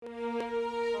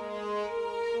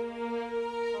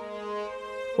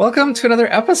Welcome to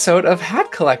another episode of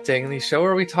Hat Collecting, the show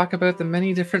where we talk about the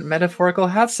many different metaphorical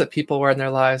hats that people wear in their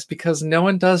lives because no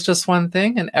one does just one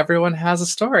thing and everyone has a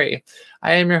story.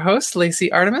 I am your host,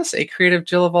 Lacey Artemis, a creative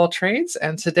Jill of all trades,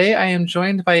 and today I am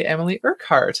joined by Emily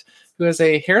Urquhart, who is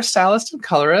a hairstylist and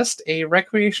colorist, a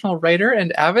recreational writer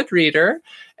and avid reader,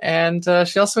 and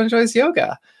she also enjoys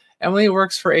yoga. Emily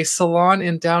works for a salon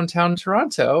in downtown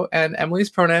Toronto, and Emily's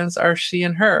pronouns are she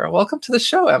and her. Welcome to the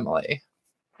show, Emily.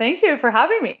 Thank you for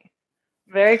having me.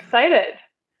 Very excited.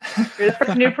 You're the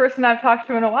first new person I've talked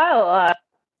to in a while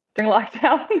during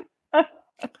lockdown.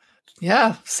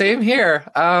 Yeah, same here.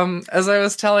 As I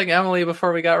was telling Emily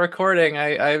before we got recording,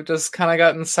 I've just kind of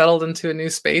gotten settled into a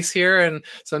new space here, and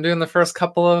so I'm doing the first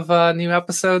couple of new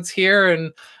episodes here.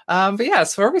 And but yeah,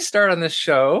 so where we start on this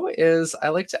show is I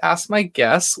like to ask my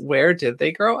guests, where did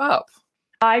they grow up?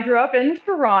 I grew up in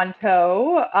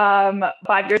Toronto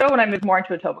 5 years ago when I moved more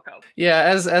into Etobicoke. Yeah,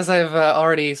 as I've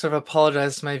already sort of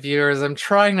apologized to my viewers, I'm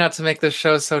trying not to make this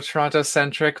show so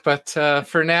Toronto-centric, but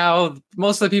for now,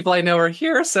 most of the people I know are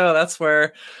here, so that's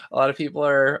where a lot of people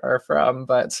are from.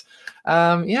 But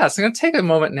yeah, so I'm going to take a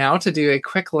moment now to do a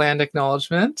quick land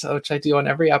acknowledgement, which I do on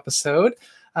every episode.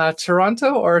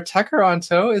 Toronto, or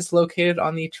Tekaronto, is located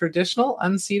on the traditional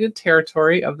unceded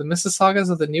territory of the Mississaugas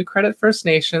of the New Credit First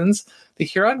Nations, the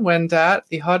Huron-Wendat,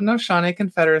 the Haudenosaunee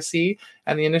Confederacy,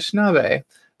 and the Anishinaabe.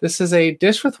 This is a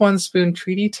dish-with-one-spoon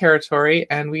treaty territory,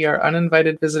 and we are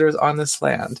uninvited visitors on this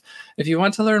land. If you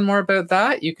want to learn more about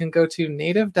that, you can go to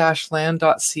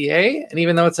native-land.ca, and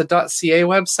even though it's a .ca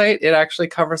website, it actually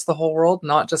covers the whole world,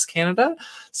 not just Canada.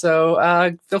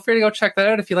 So feel free to go check that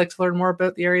out if you'd like to learn more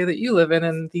about the area that you live in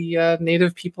and the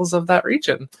native peoples of that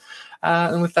region.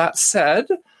 And with that said,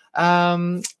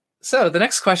 so the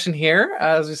next question here,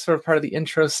 as we sort of part of the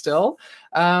intro still,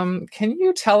 can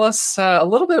you tell us a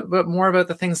little bit more about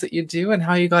the things that you do and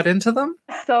how you got into them?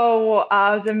 So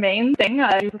the main thing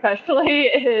I do professionally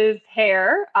is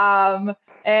hair.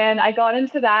 And I got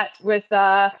into that with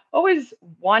always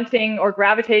wanting or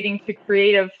gravitating to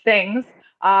creative things.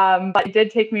 But it did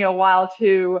take me a while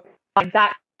to find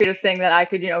that creative thing that I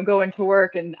could, go into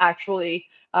work and actually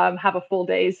have a full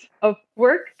days of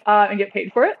work and get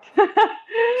paid for it.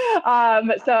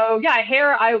 So yeah,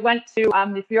 hair, I went to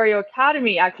the Fiorio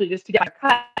Academy actually just to get my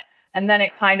cut. And then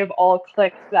it kind of all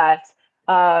clicked that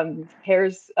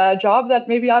hair's a job that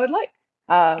maybe I would like.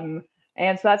 And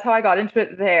so that's how I got into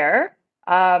it there.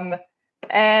 And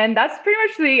that's pretty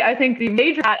much the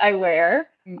major hat I wear.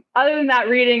 Other than that,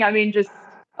 reading, just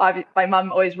my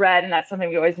mom always read, and that's something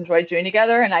we always enjoyed doing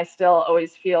together. And I still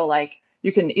always feel like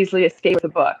you can easily escape with a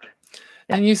book.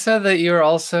 Yeah. And you said that you're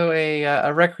also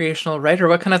a recreational writer.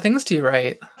 What kind of things do you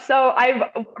write? So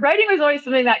writing was always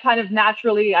something that kind of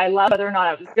naturally I love, whether or not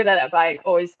I was good at it, but I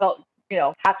always felt,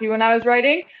 happy when I was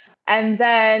writing. And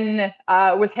then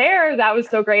with hair, that was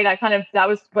so great. That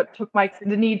was what took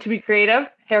the need to be creative.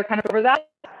 Hair kind of over that.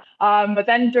 But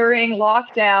then during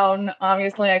lockdown,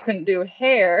 obviously I couldn't do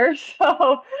hair.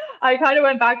 So I kind of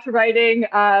went back to writing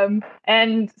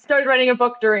and started writing a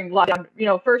book during lockdown,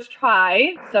 first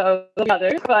try. So the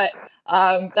others, but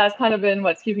that's kind of been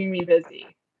what's keeping me busy.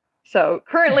 So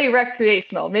currently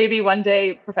recreational, maybe one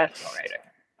day professional writer.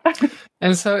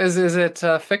 And so is it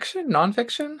fiction,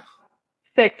 nonfiction?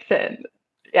 Fiction.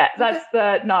 Yeah, that's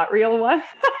the not real one.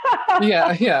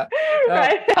 Yeah.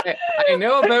 Right. I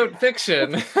know about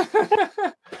fiction.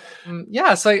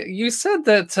 Yeah, so you said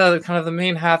that kind of the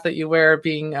main hat that you wear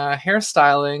being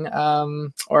hairstyling,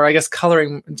 or I guess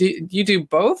coloring. Do you do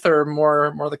both, or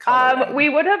more the coloring? We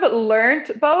would have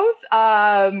learned both.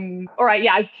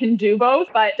 I can do both,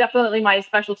 but definitely my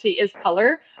specialty is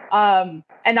color. And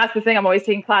that's the thing I'm always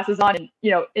taking classes on, and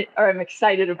or I'm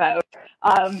excited about.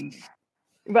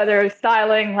 Whether it's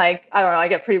styling, I don't know, I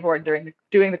get pretty bored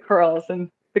doing the curls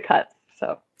and the cuts.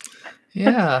 So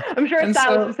yeah, I'm sure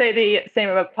stylists would say the same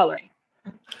about coloring.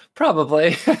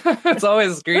 Probably. It's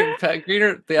always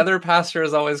greener. The other pasture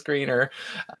is always greener.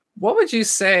 What would you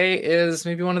say is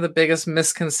maybe one of the biggest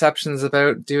misconceptions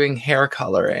about doing hair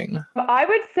coloring? I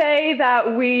would say that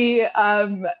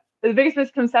the biggest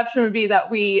misconception would be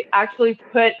that we actually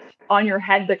put on your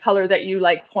head the color that you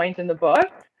point in the book.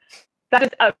 That is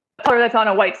a color that's on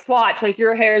a white swatch.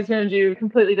 Your hair is going to do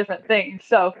completely different things.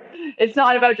 So it's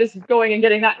not about just going and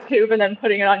getting that tube and then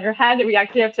putting it on your head. We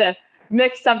actually have to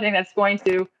mix something that's going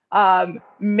to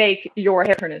make your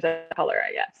hair turn into color,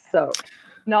 I guess. So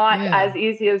not as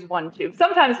easy as one tube.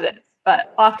 Sometimes it is,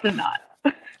 but often not.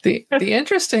 The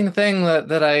interesting thing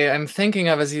that I'm thinking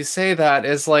of as you say that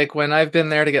is when I've been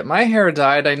there to get my hair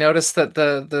dyed, I noticed that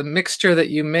the mixture that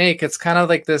you make, it's kind of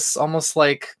like this almost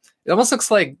it almost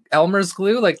looks like Elmer's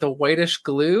glue, like the whitish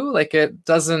glue. Like it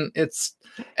doesn't. It's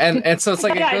and so it's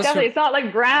like yeah, it goes definitely. from, It's not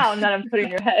like brown that I'm putting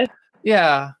in your head.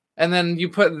 yeah. And then you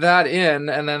put that in,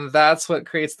 and then that's what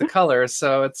creates the color.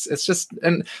 So it's just,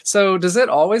 and so does it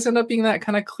always end up being that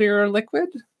kind of clear liquid?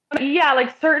 Yeah,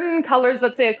 like certain colors,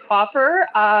 let's say a copper,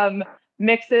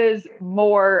 mixes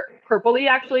more purpley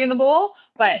actually in the bowl,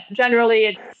 but generally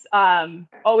it's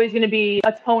always going to be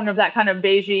a tone of that kind of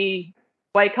beigey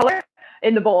white color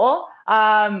in the bowl.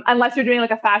 Unless you're doing like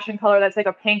a fashion color that's like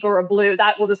a pink or a blue,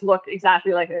 that will just look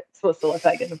exactly like it's supposed to look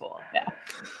like in the bowl. Yeah.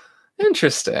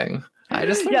 Interesting. I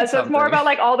just yeah, so it's more about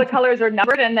like all the colors are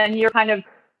numbered, and then you're kind of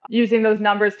using those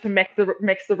numbers to mix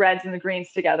the reds and the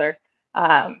greens together.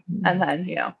 And then,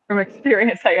 from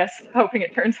experience, I guess, hoping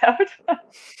it turns out.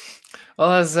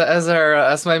 Well,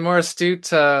 as my more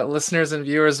astute listeners and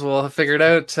viewers will have figured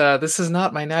out, this is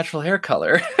not my natural hair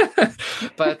color,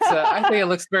 but I think it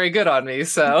looks very good on me,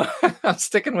 so I'm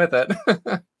sticking with it.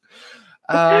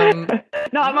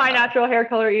 Not my natural hair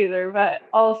color either, but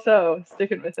also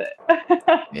sticking with it.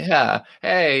 Yeah.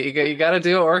 Hey, you got to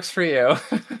do what works for you.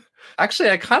 Actually,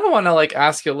 I kind of want to like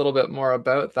ask you a little bit more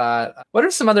about that. What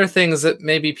are some other things that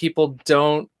maybe people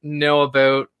don't know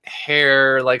about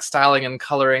hair, like styling and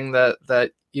coloring,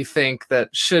 that you think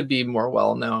that should be more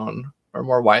well known or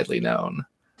more widely known?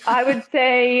 I would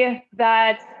say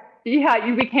that,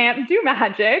 yeah, we can't do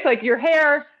magic. Like your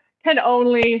hair can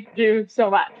only do so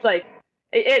much. Like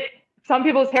some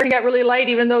people's hair can get really light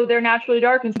even though they're naturally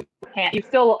dark, and some can't. You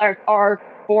still are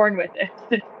born with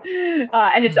it.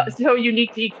 And it's so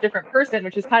unique to each different person,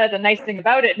 which is kind of the nice thing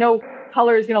about it. No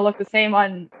color is going to look the same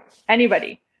on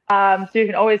anybody. So you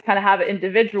can always kind of have it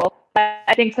individual.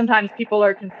 I think sometimes people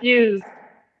are confused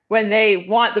when they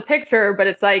want the picture, but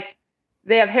it's like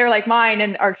they have hair like mine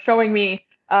and are showing me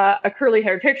a curly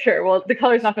hair picture. Well, the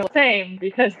color's not going to be the same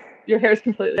because your hair is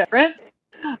completely different.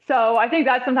 So I think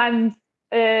that sometimes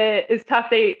is tough.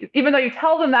 Even though you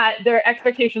tell them that, their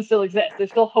expectations still exist. They're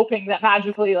still hoping that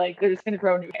magically, like, they're just going to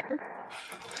grow new hair.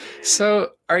 So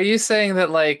are you saying that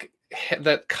like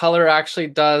that color actually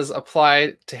does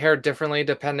apply to hair differently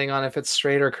depending on if it's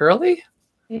straight or curly?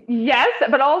 Yes,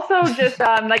 but also just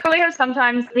like curly hair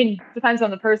sometimes, I mean, depends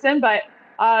on the person, but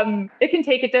it can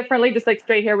take it differently, just like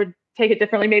straight hair would take it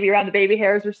differently, maybe around the baby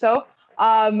hairs or so.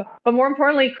 But more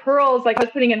importantly, curls, like I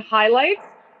was putting in highlights,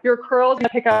 your curls going to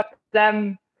pick up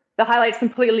the highlights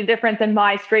completely different than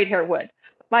my straight hair would.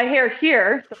 My hair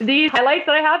here, these highlights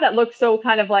that I have that look so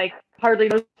kind of like hardly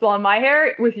noticeable on my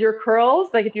hair, with your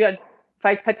curls, like if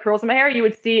I had curls in my hair, you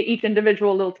would see each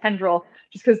individual little tendril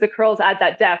just because the curls add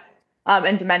that depth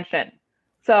and dimension.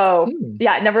 So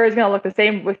yeah, it never is going to look the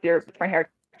same with your different hair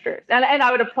textures. And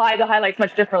I would apply the highlights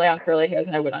much differently on curly hair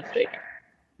than I would on straight hair.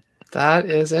 That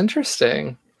is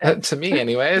interesting. To me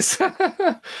anyways.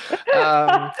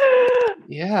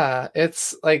 Yeah,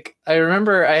 it's like I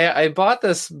remember I bought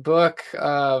this book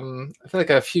I feel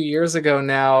like a few years ago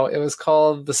now. It was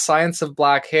called The Science of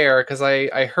Black Hair, because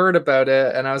I heard about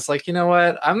it and I was like, you know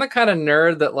what, I'm the kind of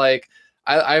nerd that like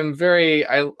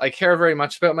I care very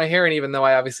much about my hair, and even though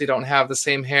I obviously don't have the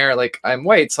same hair, like I'm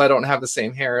white, so I don't have the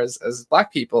same hair as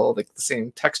black people, like the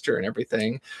same texture and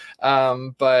everything.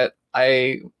 But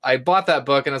I bought that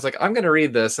book and I was like, I'm going to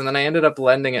read this. And then I ended up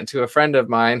lending it to a friend of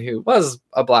mine who was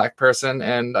a black person,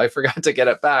 and I forgot to get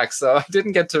it back. So I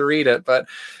didn't get to read it, but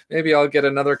maybe I'll get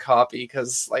another copy,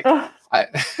 because like I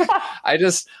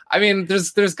mean,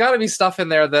 there's got to be stuff in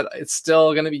there that it's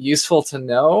still going to be useful to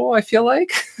know, I feel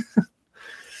like.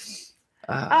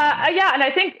 Yeah, and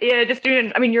I think just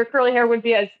doing, I mean, your curly hair would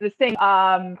be as the same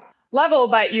level,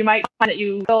 but you might find that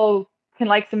you still can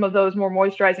like some of those more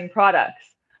moisturizing products.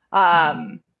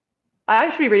 I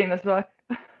should be reading this book.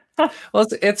 Well,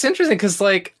 it's interesting because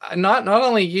like not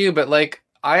only you, but like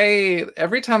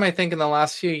every time I think in the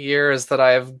last few years that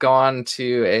I've gone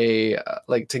to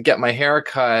to get my hair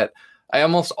cut, I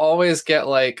almost always get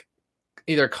like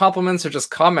either compliments or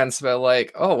just comments about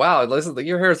like, oh wow, listen,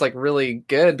 your hair is like really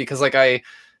good, because like I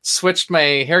switched my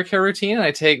hair care routine and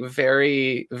I take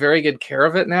very, very good care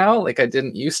of it now, like I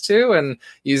didn't used to, and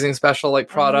using special like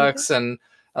products and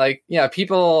like, yeah,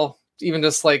 people, even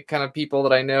just like kind of people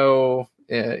that I know,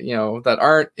 that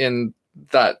aren't in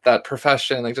that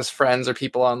profession, like just friends or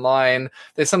people online,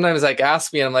 they sometimes like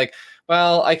ask me, and I'm like,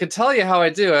 well, I could tell you how I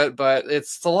do it, but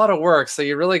it's a lot of work, so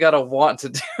you really got to want to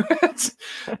do it.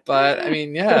 But I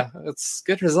mean, yeah, it's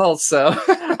good results. So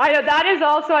I know that is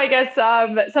also, I guess,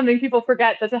 something people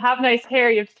forget, that to have nice hair,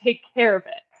 you have to take care of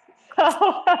it.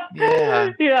 So,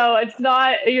 yeah. It's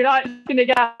not, you're not going to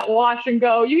get wash and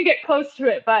go. You can get close to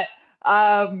it, but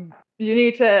you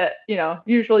need to,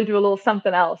 usually do a little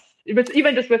something else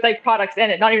even just with like products in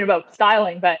it, not even about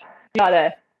styling, but you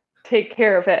gotta take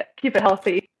care of it, keep it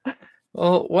healthy.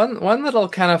 Well, one little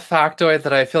kind of factoid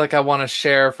that I feel like I want to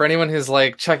share for anyone who's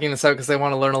like checking this out because they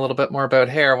want to learn a little bit more about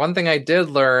hair. One thing I did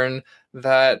learn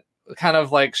that kind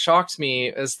of like shocked me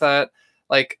is that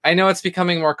like I know it's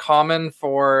becoming more common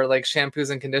for like shampoos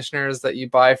and conditioners that you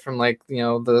buy from like, you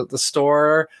know, the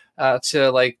store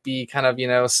to like be kind of, you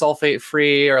know, sulfate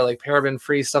free or like paraben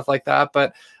free, stuff like that.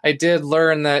 But I did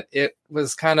learn that it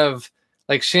was kind of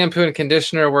like shampoo and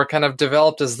conditioner were kind of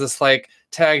developed as this like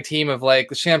tag team of like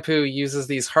the shampoo uses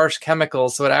these harsh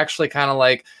chemicals. So it actually kind of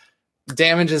like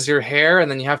damages your hair, and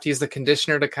then you have to use the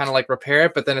conditioner to kind of like repair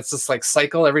it. But then it's this like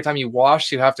cycle. Every time you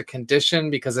wash, you have to condition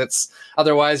because it's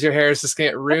otherwise your hair is just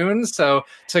gonna get ruined. So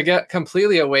to get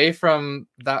completely away from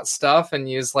that stuff and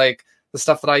use like the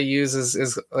stuff that I use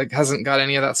is like hasn't got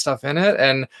any of that stuff in it.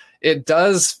 And it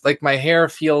does like my hair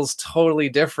feels totally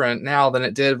different now than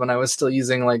it did when I was still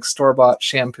using like store-bought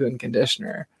shampoo and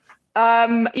conditioner.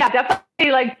 Yeah,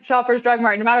 definitely like Shoppers Drug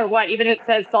Mart, no matter what, even if it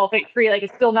says sulfate free, like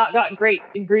it's still not got great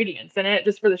ingredients in it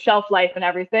just for the shelf life and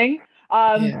everything.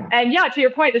 And yeah, to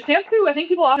your point, the shampoo, I think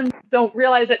people often don't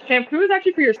realize that shampoo is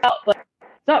actually for your scalp. Like,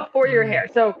 it's not for your hair.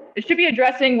 So it should be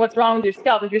addressing what's wrong with your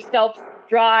scalp. If your scalp's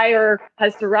dry or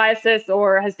has psoriasis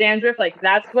or has dandruff, like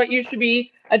that's what you should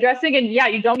be addressing. And yeah,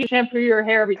 you don't need to shampoo your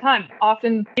hair every time.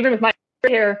 Often, even with my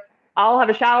hair, I'll have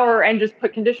a shower and just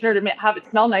put conditioner to have it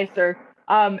smell nicer.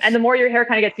 And the more your hair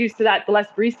kind of gets used to that, the less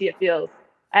greasy it feels.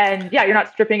 And yeah, you're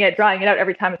not stripping it, drying it out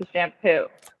every time with a shampoo.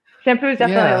 Shampoo is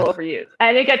definitely a little overused.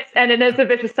 And it is a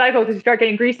vicious cycle because you start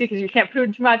getting greasy because you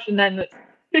shampooed too much, and then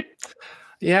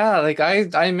Yeah, like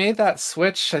I made that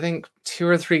switch I think 2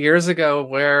 or 3 years ago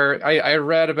where I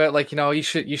read about like, you know, you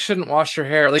shouldn't wash your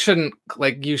hair, like shouldn't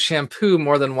like use shampoo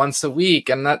more than once a week.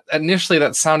 And that initially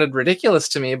that sounded ridiculous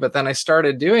to me, but then I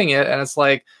started doing it and it's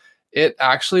like it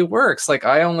actually works. Like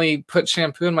I only put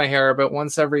shampoo in my hair about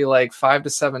once every like 5 to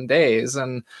 7 days,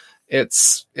 and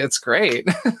it's great.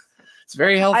 It's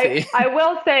very healthy. I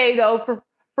will say though,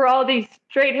 for all these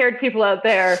straight-haired people out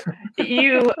there,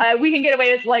 we can get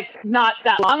away with like not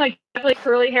that long. Like definitely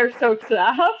curly hair soaks it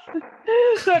up.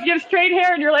 So if you have straight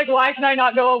hair and you're like, why can I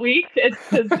not go a week? It's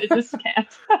because it just can't.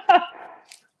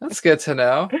 That's good to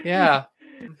know. Yeah.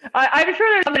 I'm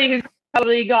sure there's somebody who's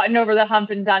probably gotten over the hump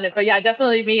and done it, but yeah,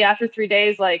 definitely me. After 3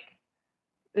 days, like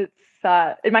it's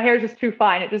my hair is just too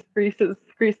fine. It just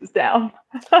greases down.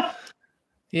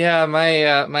 Yeah,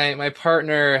 my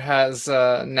partner has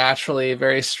naturally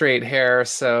very straight hair,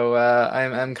 so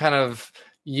I'm kind of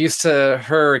used to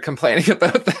her complaining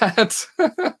about that.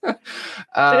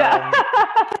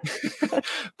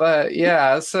 But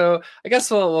yeah, so I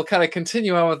guess we'll kind of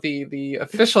continue on with the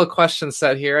official question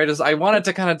set here. I wanted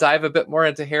to kind of dive a bit more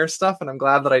into hair stuff, and I'm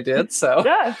glad that I did. So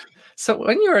yeah. So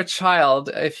when you were a child,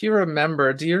 if you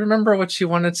remember, do you remember what you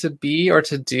wanted to be or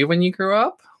to do when you grew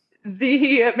up?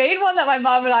 The main one that my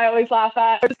mom and I always laugh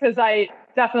at, because I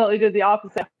definitely did the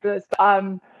opposite for this,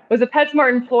 was a PetSmart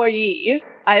employee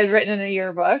I had written in a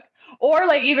yearbook, or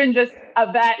like even just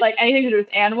a vet, like anything to do with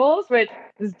animals, which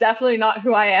is definitely not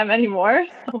who I am anymore.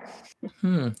 So.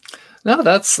 No,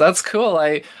 that's cool.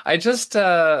 I just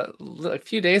a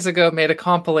few days ago made a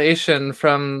compilation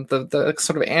from the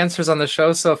sort of answers on the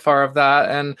show so far of that,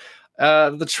 and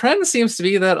the trend seems to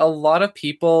be that a lot of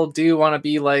people do want to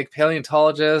be like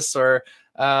paleontologists or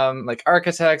like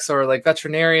architects or like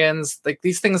veterinarians. Like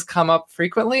these things come up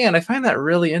frequently, and I find that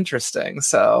really interesting.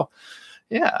 So,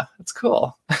 yeah, it's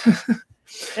cool.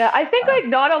 Yeah, I think like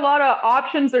not a lot of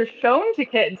options are shown to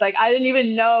kids. Like I didn't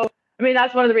even know. I mean,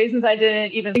 that's one of the reasons I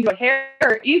didn't even think about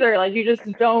hair either. Like you just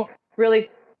don't really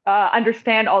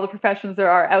understand all the professions there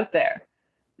are out there.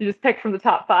 You just pick from the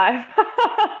top 5.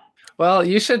 Well,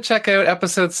 you should check out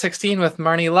episode 16 with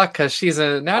Marnie Luck because she's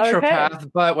a naturopath, okay.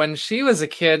 But when she was a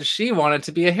kid, she wanted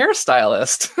to be a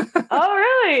hairstylist. Oh,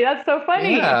 really? That's so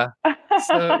funny. Yeah.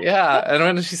 So, yeah. And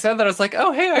when she said that, I was like,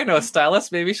 oh, hey, I know a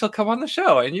stylist. Maybe she'll come on the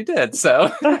show. And you did.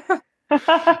 So, yeah,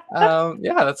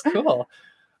 that's cool.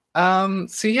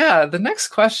 So, yeah, the next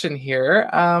question here.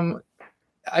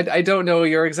 I don't know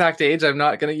your exact age.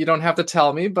 You don't have to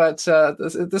tell me, but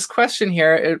this question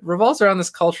here, it revolves around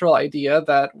this cultural idea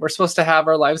that we're supposed to have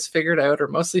our lives figured out or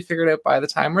mostly figured out by the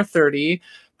time we're 30.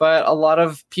 But a lot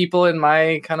of people in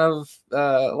my kind of,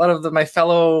 my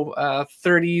fellow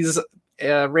 30s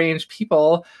range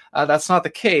people, that's not the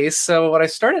case. So what I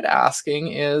started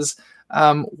asking is,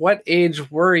 what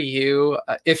age were you,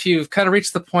 if you've kind of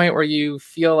reached the point where you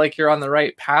feel like you're on the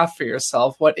right path for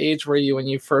yourself, what age were you when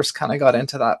you first kind of got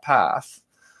into that path?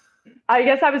 I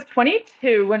guess I was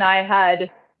 22 when I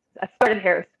started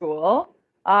hair school.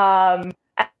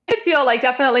 did feel like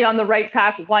definitely on the right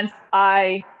track once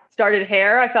I started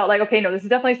hair. I felt like, okay, no, this is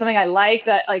definitely something I like,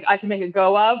 that like I can make a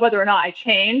go of, whether or not I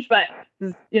change, but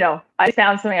I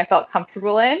found something I felt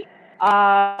comfortable in.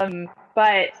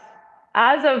 But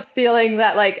as of feeling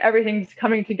that like everything's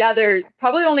coming together,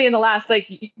 probably only in the last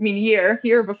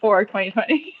year before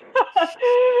 2020.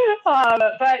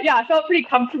 But yeah, I felt pretty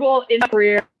comfortable in my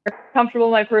career, comfortable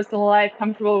in my personal life,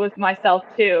 comfortable with myself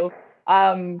too.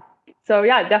 So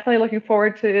yeah, definitely looking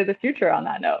forward to the future on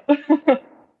that note.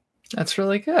 That's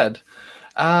really good.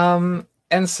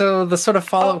 And so the sort of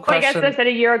follow-up question. I guess I said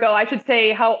a year ago. I should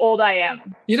say how old I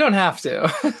am. You don't have to.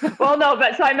 Well, no,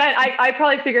 but so I meant I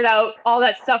probably figured out all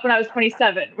that stuff when I was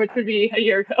 27, which would be a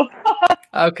year ago.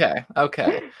 Okay.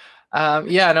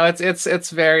 Yeah, no, it's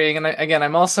varying, and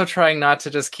I'm also trying not to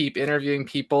just keep interviewing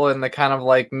people in the kind of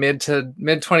like mid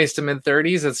 20s to mid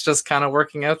 30s. It's just kind of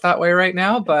working out that way right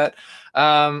now, but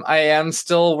I am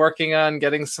still working on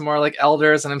getting some more like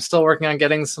elders, and I'm still working on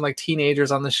getting some like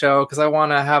teenagers on the show because I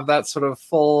want to have that sort of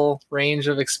full range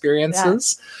of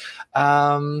experiences.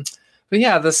 Yeah. But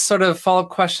yeah, this sort of follow-up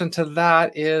question to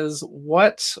that is,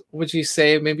 what would you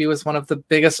say maybe was one of the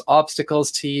biggest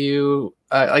obstacles to you?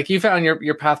 Like you found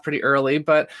your path pretty early,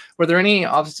 but were there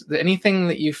anything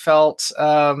that you felt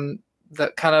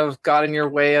that kind of got in your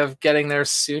way of getting there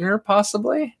sooner,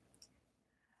 possibly?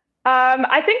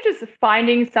 I think just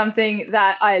finding something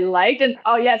that I liked. And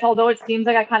although it seems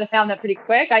like I kind of found that pretty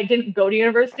quick, I didn't go to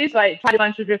university, so I tried a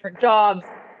bunch of different jobs.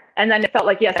 And then it felt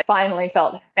like, yes, I finally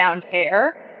found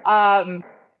hair.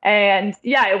 And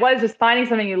yeah, it was just finding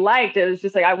something you liked. It was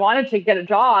just like, I wanted to get a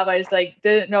job. I just like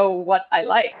didn't know what I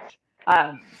liked.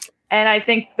 And I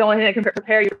think the only thing that can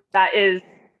prepare you for that is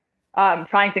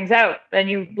trying things out. And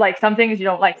you like some things, you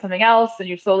don't like something else, and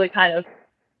you slowly kind of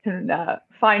can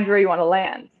find where you want to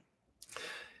land.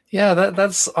 Yeah,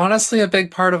 that's honestly a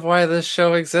big part of why this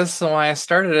show exists and why I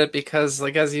started it, because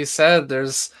like, as you said,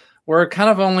 we're kind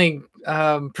of only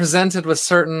presented with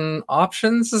certain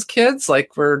options as kids.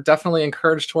 Like, we're definitely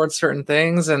encouraged towards certain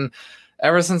things. And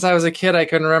ever since I was a kid, I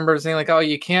can remember saying like, oh,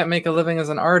 you can't make a living as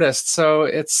an artist. So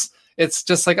it's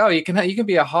just like, oh, you can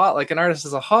be an artist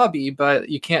as a hobby, but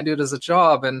you can't do it as a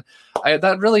job. And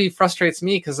that really frustrates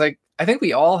me, because I think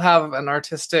we all have an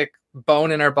artistic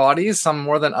bone in our bodies, some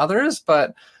more than others,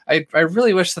 but I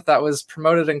really wish that was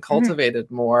promoted and cultivated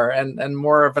more, and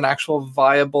more of an actual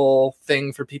viable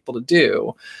thing for people to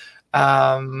do.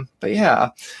 But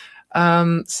yeah.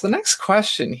 So the next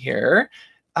question here,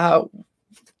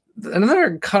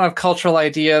 another kind of cultural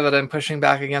idea that I'm pushing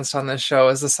back against on this show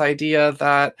is this idea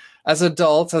that as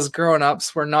adults, as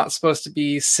grown-ups, we're not supposed to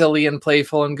be silly and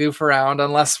playful and goof around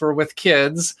unless we're with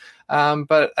kids.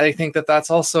 But I think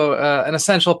that's also an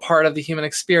essential part of the human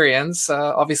experience.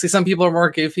 Obviously, some people are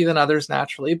more goofy than others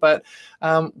naturally, but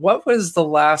what was the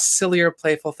last silly or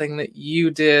playful thing that you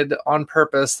did on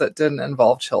purpose that didn't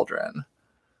involve children?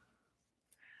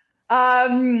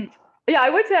 Yeah, I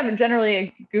would say I'm generally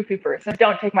a goofy person. I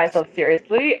don't take myself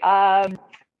seriously.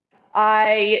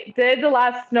 I did the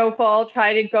last snowfall,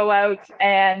 try to go out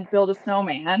and build a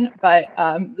snowman, but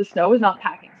the snow was not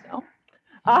packing snow.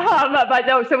 But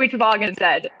no, so we toboggan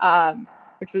instead,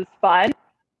 which was fun.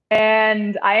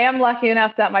 And I am lucky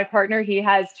enough that my partner, he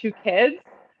has 2 kids.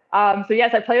 So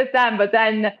yes, I play with them, but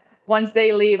then once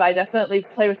they leave, I definitely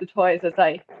play with the toys as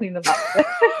I clean them up.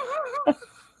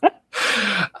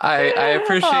 I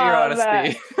appreciate your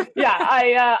honesty.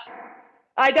 Yeah,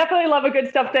 I definitely love a good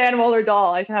stuffed animal or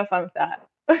doll. I can have fun with that.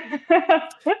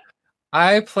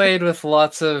 I played with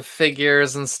lots of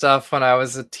figures and stuff when I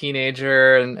was a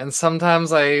teenager, and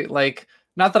sometimes I like,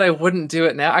 not that I wouldn't do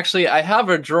it now. Actually, I have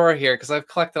a drawer here because I've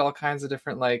collected all kinds of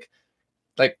different like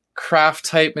craft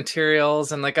type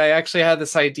materials, and like I actually had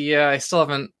this idea. I still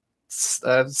haven't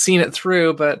seen it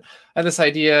through, but I had this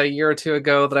idea a year or 2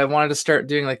 ago that I wanted to start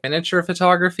doing like miniature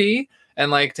photography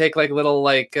and like take like little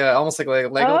almost like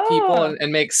Lego people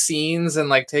and make scenes and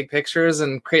like take pictures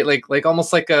and create like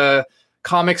almost like a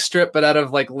comic strip, but out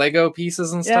of like Lego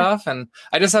pieces and stuff. And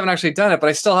I just haven't actually done it, but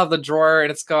I still have the drawer,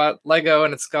 and it's got Lego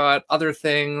and it's got other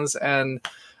things, and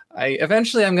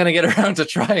eventually I'm going to get around to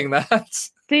trying that.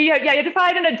 See, you have to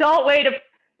find an adult way to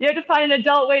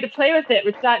play with it,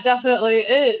 which that definitely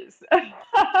is.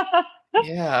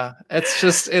 Yeah,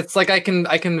 it's like I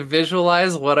can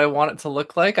visualize what I want it to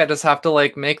look like. I just have to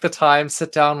like make the time,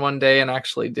 sit down one day and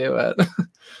actually do it.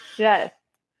 Yes.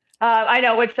 I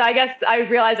know, which I guess I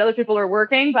realize other people are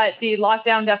working, but the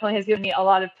lockdown definitely has given me a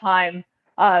lot of time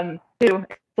to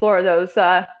explore those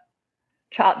that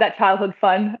childhood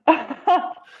fun.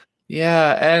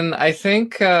 Yeah, and I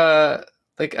think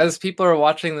like as people are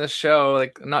watching this show,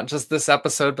 like not just this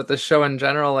episode, but the show in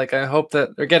general, like I hope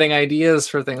that they're getting ideas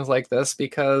for things like this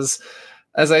because,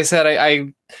 as I said,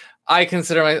 I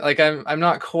consider I'm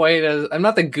not quite as I'm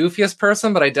not the goofiest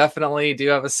person, but I definitely do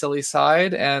have a silly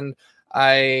side, and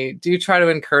I do try to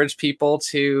encourage people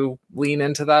to lean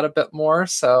into that a bit more.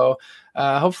 So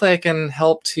hopefully I can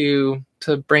help to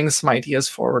bring some ideas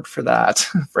forward for that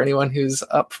for anyone who's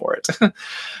up for it.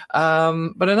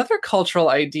 But another cultural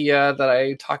idea that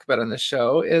I talk about in the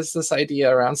show is this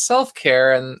idea around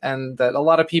self-care, and that a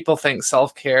lot of people think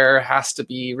self-care has to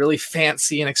be really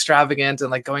fancy and extravagant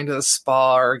and like going to the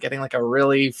spa or getting like a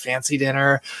really fancy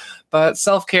dinner. But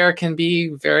self-care can be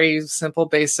very simple,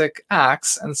 basic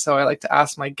acts. And so I like to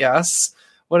ask my guests,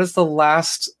 what is the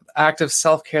last act of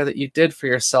self-care that you did for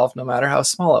yourself, no matter how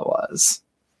small it was?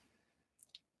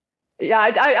 Yeah,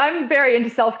 I'm very into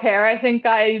self-care. I think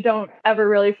I don't ever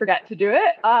really forget to do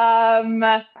it.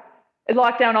 Lockdown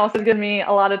also has given me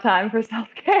a lot of time for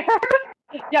self-care.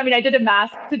 Yeah, I mean, I did a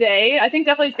mask today. I think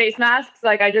definitely face masks.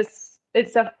 Like it's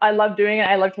stuff I love doing it.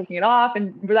 I love taking it off,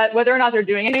 and whether or not they're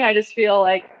doing anything, I just feel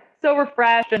like so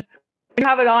refreshed. And when you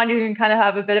have it on, you can kind of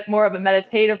have a bit more of a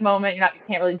meditative moment. You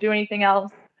can't really do anything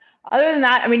else. Other than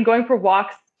that, I mean, going for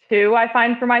walks too, I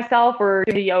find for myself, or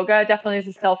doing yoga definitely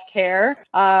is a self-care.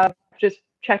 Just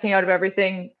checking out of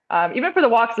everything, even for the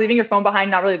walks, leaving your phone behind,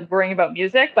 not really worrying about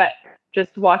music, but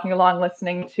just walking along,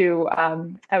 listening to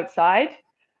outside.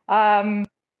 And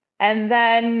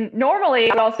then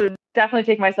normally I'd also definitely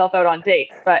take myself out on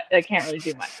dates, but I can't really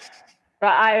do much.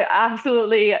 But I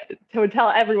absolutely would tell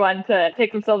everyone to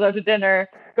take themselves out to dinner,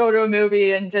 go to a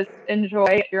movie, and just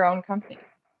enjoy your own company.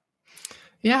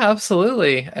 Yeah,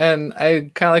 absolutely. And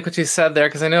I kind of like what you said there,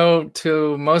 because I know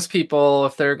to most people,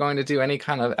 if they're going to do any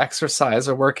kind of exercise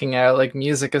or working out, like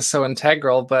music is so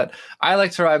integral. But I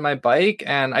like to ride my bike,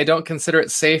 and I don't consider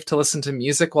it safe to listen to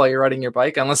music while you're riding your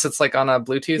bike, unless it's like on a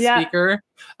Bluetooth speaker.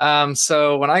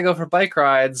 So when I go for bike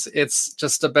rides, it's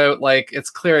just about like,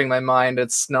 it's clearing my mind.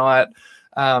 It's not...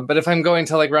 but if I'm going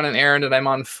to like run an errand and I'm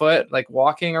on foot, like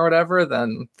walking or whatever,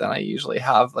 then I usually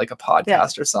have like a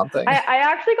podcast or something. I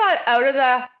actually got out of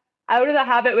the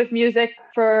habit with music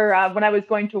for when I was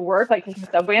going to work, like taking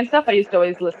the subway and stuff. I used to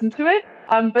always listen to it.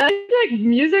 But I feel like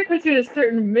music puts you in a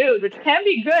certain mood, which can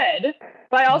be good.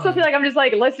 But I also feel like I'm just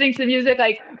like listening to music,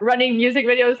 like running music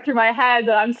videos through my head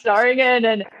that I'm starring in.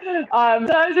 And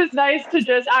sometimes it's nice to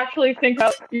just actually think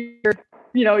about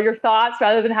your thoughts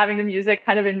rather than having the music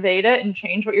kind of invade it and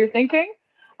change what you're thinking.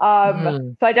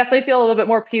 So I definitely feel a little bit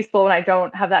more peaceful when I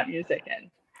don't have that music in.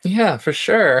 Yeah, for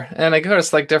sure. And I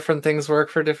guess like different things work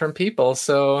for different people.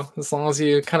 So as long as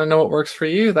you kind of know what works for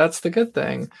you, that's the good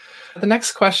thing. The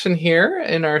next question here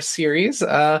in our series,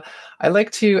 I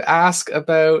like to ask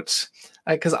about,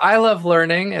 because I love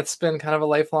learning. It's been kind of a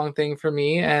lifelong thing for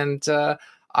me. And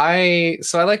I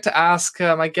like to ask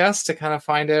my guests to kind of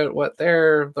find out what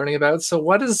they're learning about. So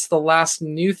what is the last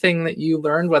new thing that you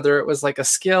learned, whether it was like a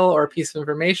skill or a piece of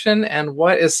information, and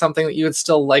what is something that you would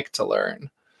still like to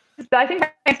learn? I think my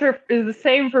answer is the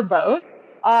same for both.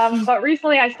 But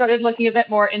recently I started looking a bit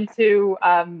more into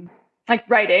like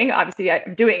writing. Obviously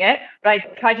I'm doing it, but I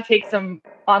tried to take some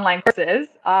online courses.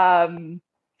 And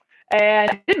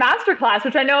I did masterclass,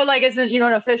 which I know like isn't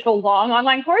an official long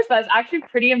online course, but I was actually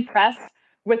pretty impressed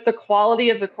with the quality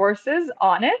of the courses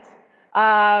on it.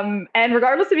 And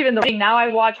regardless of even the writing, now I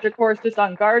watched a course just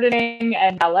on gardening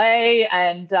and ballet,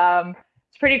 and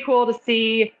it's pretty cool to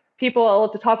see people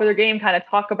at the top of their game kind of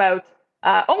talk about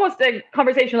almost a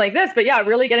conversation like this, but yeah,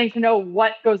 really getting to know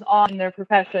what goes on in their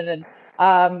profession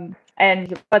and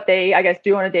what they, I guess,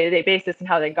 do on a day-to-day basis and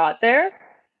how they got there.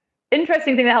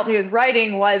 Interesting thing that helped me with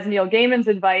writing was Neil Gaiman's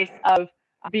advice of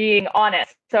being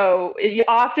honest. So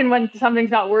often when something's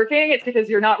not working, it's because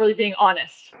you're not really being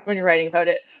honest when you're writing about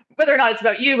it. Whether or not it's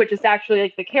about you, but just actually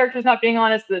like the character's not being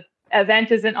honest, the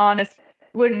event isn't honest,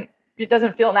 it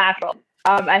doesn't feel natural.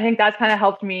 I think that's kind of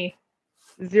helped me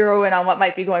zero in on what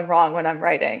might be going wrong when I'm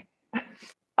writing.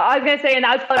 I was going to say, and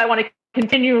that's what I want to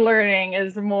continue learning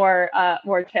is more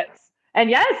tips. And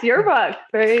yes, your book.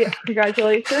 Very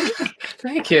congratulations.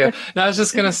 Thank you. No, I was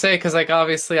just going to say, because like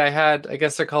obviously I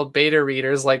guess they're called beta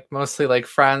readers, like mostly like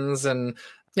friends. And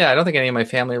yeah, I don't think any of my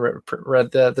family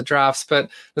read the drafts, but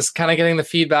just kind of getting the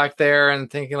feedback there and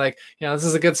thinking like, this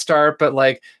is a good start, but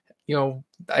like,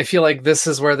 I feel like this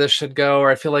is where this should go,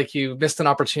 or I feel like you missed an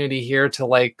opportunity here to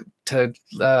like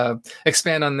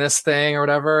expand on this thing or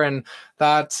whatever. And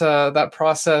that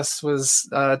process was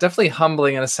definitely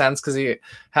humbling in a sense, because you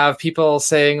have people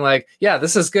saying like, yeah,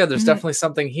 this is good, there's definitely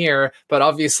something here, but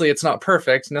obviously it's not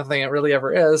perfect, nothing it really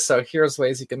ever is, so here's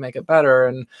ways you can make it better.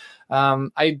 And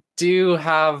I do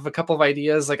have a couple of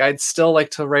ideas. Like, I'd still like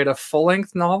to write a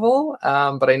full-length novel,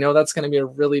 but I know that's going to be a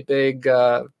really big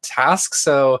task,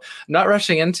 so I'm not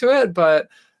rushing into it. But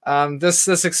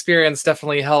this experience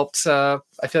definitely helped, I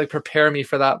feel like, prepare me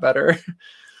for that better.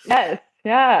 Yes,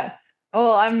 yeah.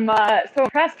 Oh, I'm so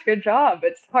impressed. Good job.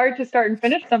 It's hard to start and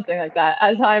finish something like that,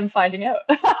 as I'm finding out.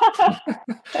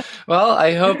 Well,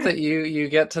 I hope that you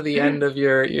get to the end of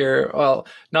your well,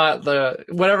 not the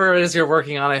whatever it is you're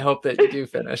working on. I hope that you do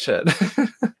finish it.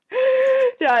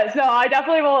 Yeah, so I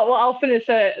definitely will. Well, I'll finish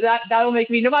it. That'll make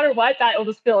me, no matter what, that will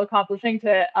just feel accomplishing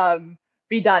to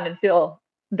be done and feel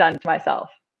done to myself.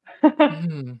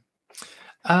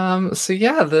 So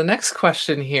yeah, the next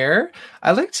question here,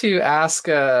 I like to ask,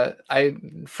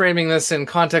 framing this in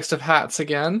context of hats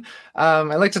again. I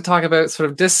like to talk about sort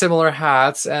of dissimilar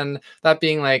hats, and that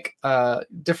being like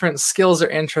different skills or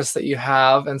interests that you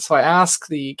have. And so I ask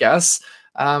the guests,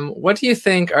 what do you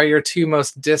think are your two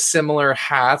most dissimilar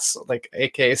hats, like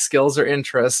aka skills or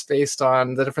interests, based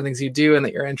on the different things you do and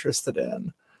that you're interested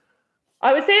in?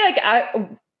 I would say like at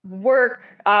work,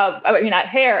 I mean at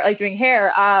hair, like doing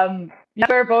hair, you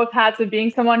wear both hats of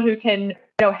being someone who can,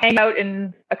 hang out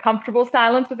in a comfortable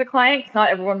silence with a client, because not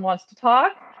everyone wants to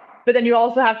talk. But then you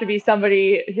also have to be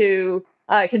somebody who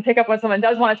can pick up when someone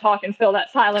does want to talk and fill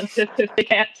that silence if they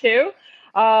can't too.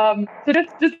 So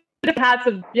just different hats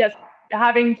of, yes,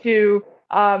 having to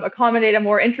accommodate a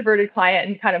more introverted client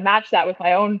and kind of match that with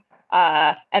my own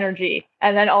energy,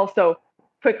 and then also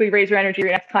quickly raise your energy for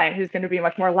your next client, who's going to be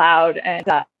much more loud and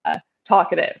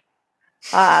talkative.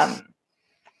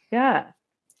 Yeah.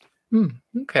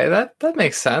 Okay, that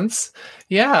makes sense.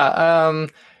 Yeah.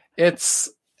 It's,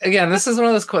 again, this is one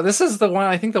of those. This is the one,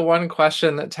 I think, the one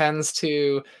question that tends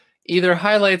to either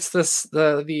highlights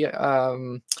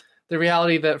the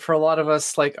reality that for a lot of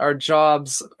us, like, our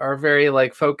jobs are very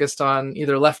like focused on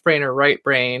either left brain or right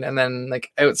brain, and then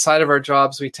like outside of our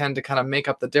jobs we tend to kind of make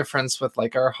up the difference with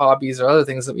like our hobbies or other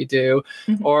things that we do.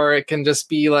 Or it can just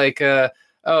be like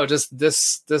just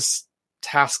this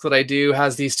task that I do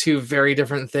has these two very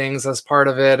different things as part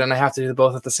of it, and I have to do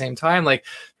both at the same time. Like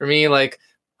for me, like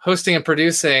hosting and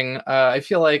producing, I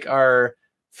feel like are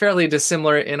fairly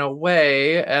dissimilar in a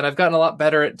way, and I've gotten a lot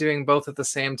better at doing both at the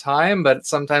same time, but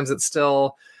sometimes it's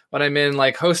still, when I'm in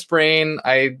like host brain,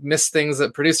 I miss things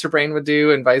that producer brain would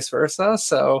do and vice versa.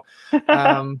 So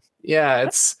yeah,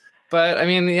 but I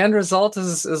mean, the end result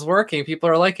is working. People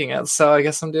are liking it, so I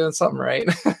guess I'm doing something right.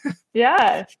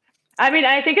 Yeah. I mean,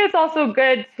 I think it's also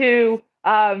good to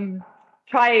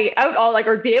try out all, like,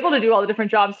 or be able to do all the different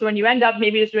jobs. So when you end up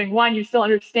maybe just doing one, you still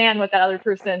understand what that other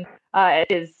person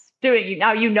is doing.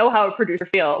 Now you know how a producer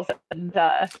feels. And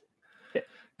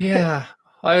yeah.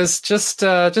 I was just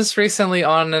recently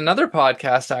on another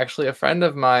podcast, actually, a friend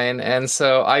of mine, and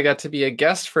so I got to be a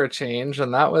guest for a change,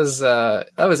 and that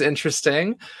was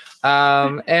interesting.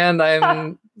 And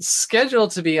I'm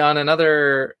scheduled to be on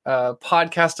another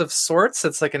podcast of sorts.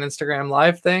 It's like an Instagram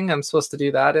live thing. I'm supposed to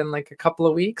do that in like a couple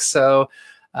of weeks, so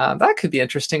that could be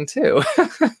interesting too.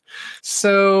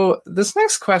 So this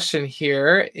next question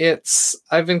here,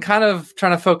 I've been kind of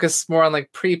trying to focus more on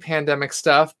like pre-pandemic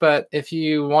stuff, but if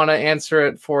you want to answer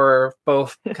it for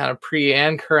both kind of pre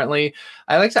and currently,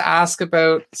 I like to ask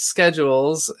about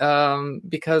schedules,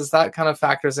 because that kind of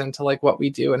factors into like what we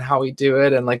do and how we do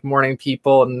it, and like morning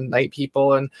people and night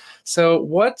people. And so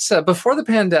before the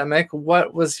pandemic,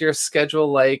 what was your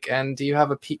schedule like, and do you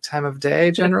have a peak time of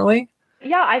day generally?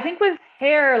 Yeah, I think with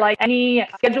hair, like any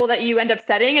schedule that you end up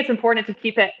setting, it's important to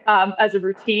keep it as a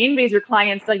routine, because your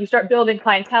clients, like, you start building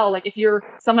clientele. Like if you're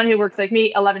someone who works like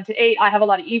me, 11 to 8, I have a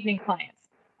lot of evening clients.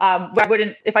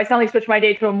 If I suddenly switch my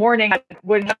day to a morning, I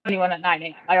wouldn't have anyone at 9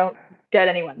 a.m. I don't get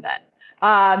anyone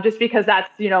then. Just because that's,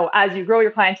 as you grow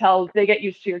your clientele, they get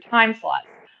used to your time slots.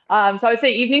 So I would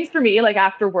say evenings for me, like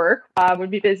after work, would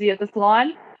be busy at the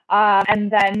salon. And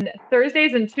then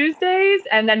Thursdays and Tuesdays,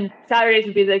 and then Saturdays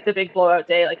would be like the big blowout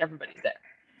day, like everybody's there.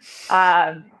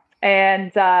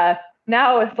 And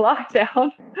now with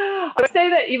lockdown, I would say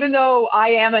that even though I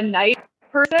am a night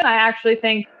person, I actually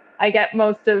think I get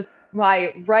most of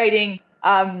my writing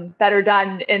better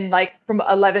done in like from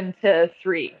 11 to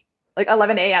 3, like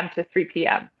 11 a.m. to 3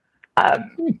 p.m.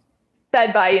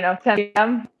 Fed by 10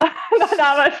 p.m.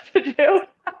 Not much to do.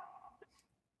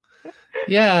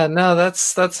 Yeah, no, that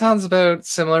sounds about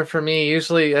similar for me.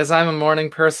 Usually, as I'm a morning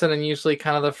person, and usually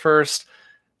kind of the first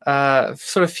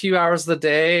sort of few hours of the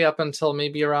day up until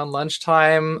maybe around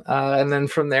lunchtime, and then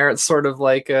from there it's sort of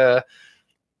like a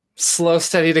slow,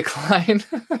 steady decline.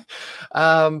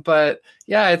 But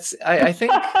yeah, I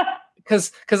think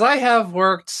because I have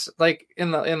worked like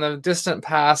in the distant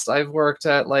past, I've worked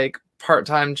at like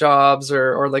part-time jobs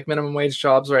or like minimum wage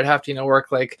jobs where I'd have to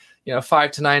work like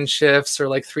 5 to 9 shifts or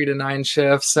like 3 to 9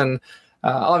 shifts, and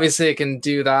obviously I can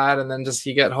do that, and then just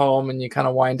you get home and you kind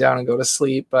of wind down and go to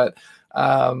sleep. But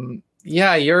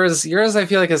yeah, yours I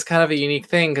feel like is kind of a unique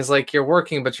thing because like you're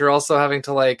working, but you're also having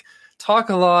to like talk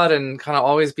a lot and kind of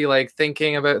always be like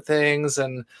thinking about things,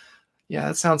 and yeah,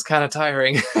 that sounds kind of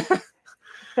tiring.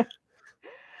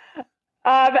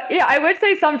 Yeah, I would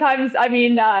say sometimes, I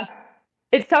mean,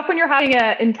 it's tough when you're having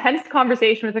an intense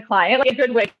conversation with a client, like a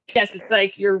good way. Yes, it's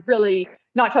like you're really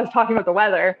not just talking about the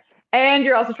weather, and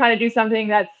you're also trying to do something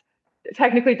that's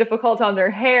technically difficult on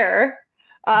their hair.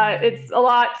 It's a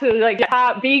lot to like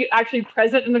be actually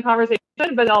present in the conversation,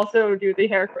 but also do the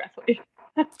hair correctly.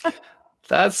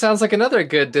 That sounds like another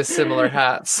good dissimilar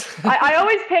hats. I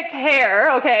always pick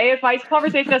hair. Okay, if my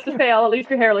conversation has to fail, at least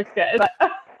your hair looks good.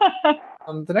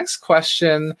 The next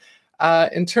question,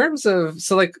 in terms of,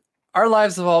 so like our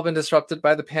lives have all been disrupted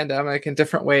by the pandemic in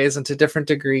different ways and to different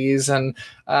degrees. And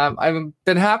I've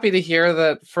been happy to hear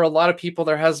that for a lot of people,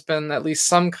 there has been at least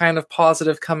some kind of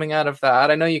positive coming out of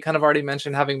that. I know you kind of already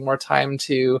mentioned having more time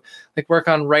to like work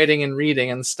on writing and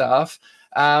reading and stuff.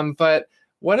 But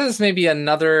what is maybe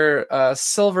another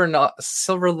silver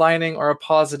lining or a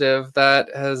positive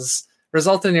that has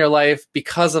resulted in your life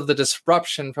because of the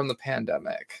disruption from the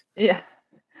pandemic? Yeah.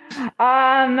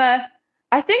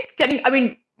 I think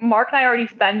Mark and I already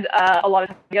spend a lot of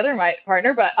time together, my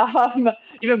partner, but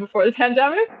even before the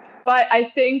pandemic. But I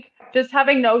think just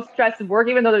having no stress of work,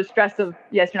 even though there's stress of,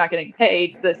 yes, you're not getting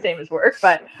paid the same as work,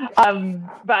 but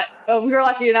we were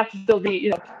lucky enough to still be,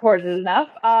 supported enough.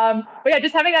 But yeah,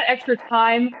 just having that extra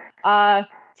time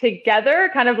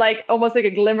together, kind of like almost like a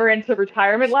glimmer into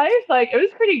retirement life. Like it was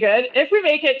pretty good. If we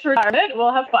make it to retirement,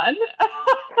 we'll have fun.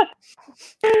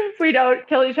 If we don't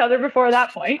kill each other before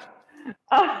that point.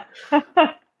 And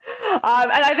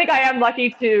I think I am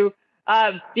lucky to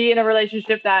be in a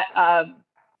relationship that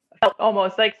felt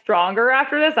almost like stronger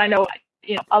after this. I know,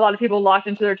 a lot of people locked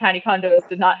into their tiny condos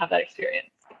did not have that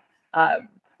experience,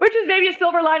 which is maybe a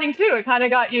silver lining too. It kind of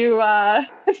got you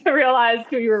to realize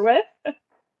who you were with.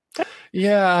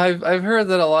 Yeah, I've heard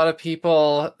that a lot of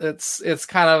people, it's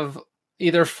kind of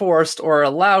either forced or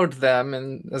allowed them,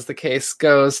 and as the case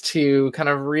goes, to kind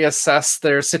of reassess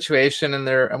their situation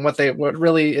and what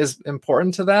really is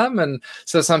important to them. And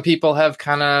so some people have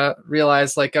kind of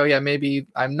realized like, oh yeah, maybe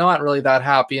I'm not really that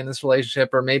happy in this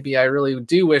relationship, or maybe I really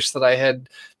do wish that I had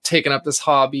taken up this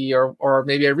hobby, or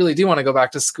maybe I really do want to go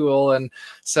back to school. And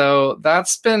so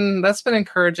that's been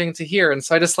encouraging to hear. And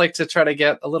so I just like to try to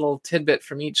get a little tidbit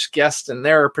from each guest in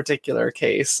their particular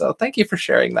case. So thank you for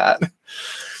sharing that.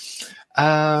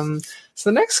 So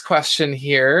the next question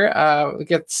here,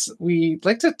 we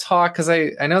like to talk, because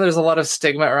I know there's a lot of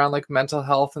stigma around like mental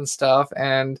health and stuff,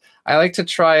 and I like to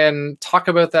try and talk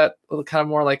about that kind of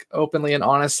more like openly and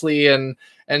honestly, and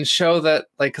show that,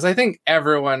 like, because I think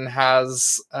everyone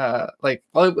has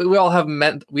we all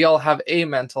have a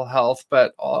mental health,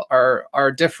 but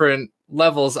our different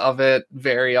levels of it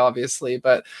vary, obviously.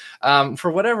 But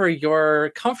for whatever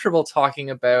you're comfortable talking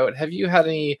about, have you had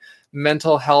any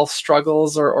mental health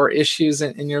struggles or issues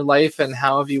in your life, and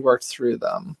how have you worked through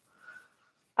them?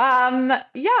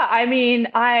 Yeah, I mean,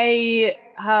 I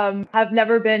have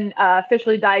never been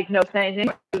officially diagnosed with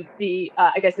anything.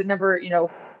 I guess it never,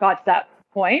 got to that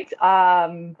point.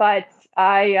 But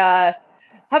I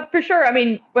have for sure. I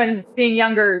mean, when being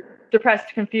younger,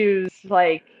 depressed, confused,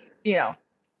 like,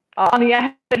 on the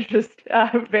edge, just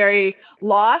very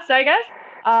lost, I guess,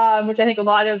 which I think a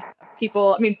lot of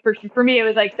people, I mean, for me, it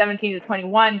was like 17 to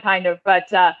 21 kind of,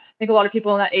 but I think a lot of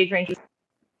people in that age range just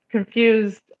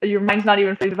confused. Your mind's not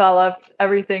even fully developed.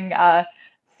 Everything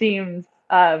seems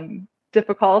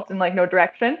difficult and like no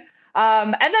direction.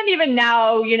 And then even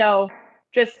now,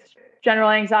 just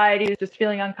general anxiety, just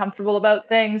feeling uncomfortable about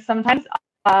things sometimes.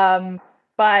 But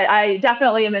I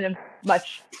definitely am in a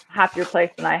much happier place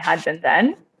than I had been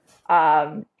then.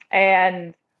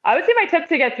 And I would say my tip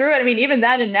to get through it, I mean, even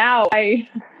then and now,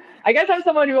 I guess I'm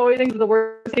someone who always thinks of the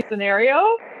worst case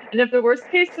scenario. And if the worst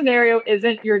case scenario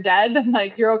isn't you're dead, then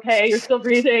like you're okay, you're still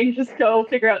breathing, just go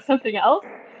figure out something else.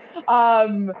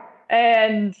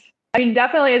 And I mean,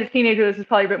 definitely as a teenager, this is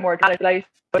probably a bit more dramatic, but I used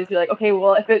to always be like, okay,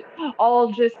 well, if it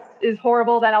all just is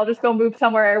horrible, then I'll just go move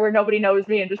somewhere where nobody knows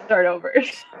me and just start over.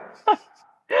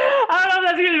 I don't know if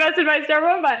that's a good message advice to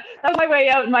everyone, but that was my way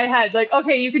out in my head. Like,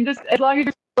 okay, you can just, as long as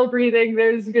you're still breathing,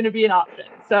 there's going to be an option.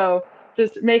 So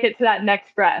just make it to that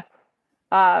next breath.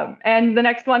 And the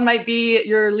next one might be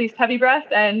your least heavy breath,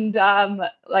 and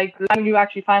like the time you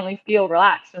actually finally feel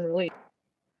relaxed and relieved.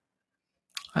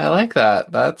 I like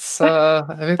that. That's I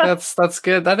think that's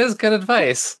good. That is good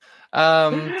advice.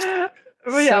 Well,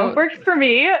 yeah, it works for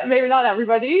me. Maybe not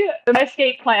everybody. My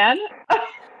escape plan.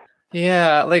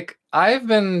 Yeah, like I've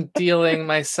been dealing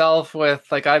myself with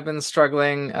like I've been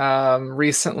struggling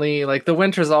recently. Like the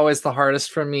winter's always the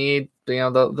hardest for me. You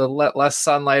know, the less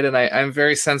sunlight, and I'm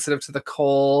very sensitive to the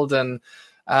cold, and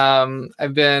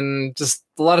I've been just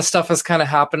a lot of stuff has kind of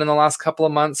happened in the last couple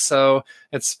of months, so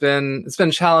it's been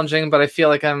challenging, but I feel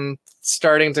like I'm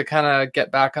starting to kind of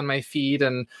get back on my feet,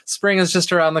 and spring is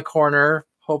just around the corner,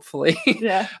 hopefully.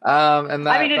 Yeah. And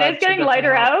that, I mean, it is getting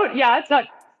lighter out. Yeah, it's not.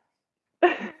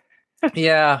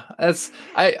 Yeah,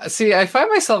 I find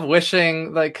myself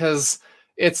wishing like because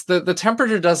it's the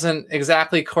temperature doesn't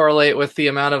exactly correlate with the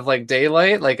amount of like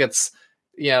daylight. Like it's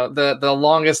the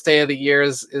longest day of the year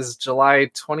is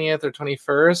July 20th or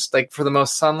 21st, like for the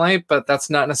most sunlight, but that's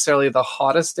not necessarily the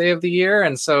hottest day of the year.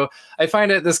 And so I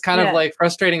find it this kind of like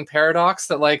frustrating paradox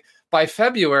that like by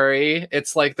February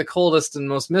it's like the coldest and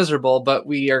most miserable, but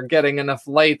we are getting enough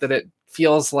light that it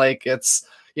feels like it's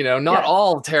not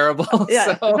all terrible.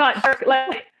 Yeah, so. It's not dark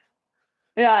light.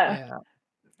 Yeah.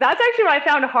 That's actually what I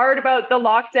found hard about the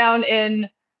lockdown in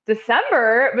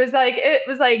December. It was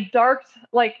dark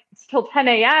like till 10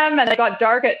 a.m. and it got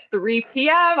dark at 3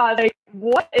 p.m. I was like,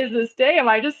 what is this day? Am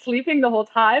I just sleeping the whole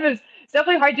time? It's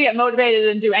definitely hard to get motivated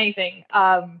and do anything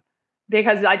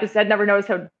because I just had never noticed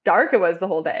how dark it was the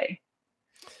whole day.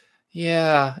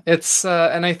 Yeah, it's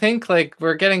and I think like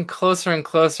we're getting closer and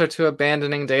closer to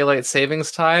abandoning daylight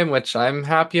savings time, which I'm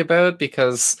happy about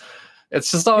because it's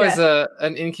just always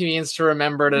an inconvenience to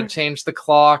remember to change the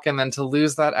clock and then to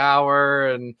lose that hour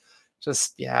and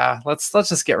just let's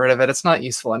just get rid of it. It's not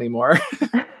useful anymore.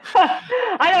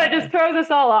 I know, it just throws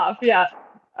us all off. Yeah.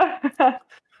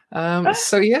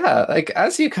 So yeah, like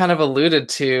as you kind of alluded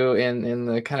to in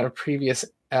the kind of previous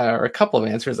or a couple of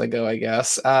answers ago, I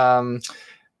guess.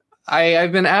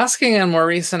 I've been asking in more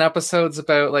recent episodes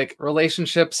about like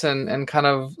relationships and kind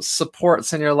of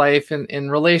supports in your life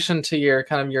in relation to your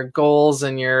kind of your goals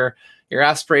and your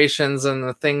aspirations and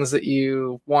the things that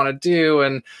you want to do.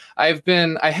 And I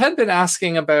had been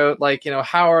asking about like,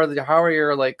 how are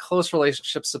your like close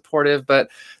relationships supportive? But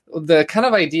the kind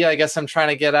of idea I guess I'm trying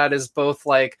to get at is both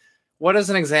like, what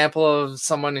is an example of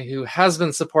someone who has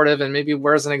been supportive, and maybe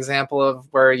where's an example of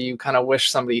where you kind of wish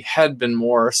somebody had been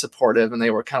more supportive and they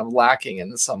were kind of lacking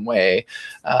in some way,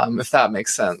 if that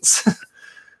makes sense.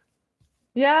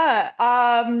 Yeah.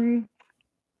 I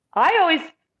always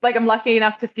I'm lucky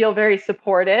enough to feel very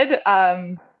supported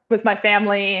with my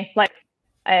family,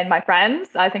 and my friends.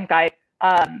 I think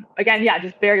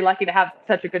just very lucky to have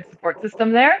such a good support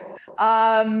system there.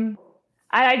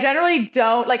 And I generally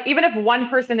don't even if one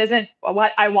person isn't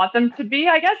what I want them to be,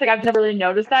 I guess, I've never really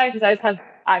noticed that because I just have,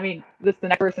 this is the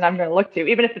next person I'm going to look to,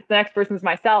 even if it's the next person is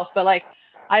myself, but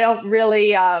I don't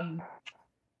really, I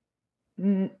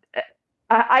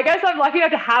guess I'm lucky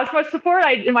enough to have so much support.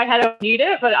 In my head, I don't need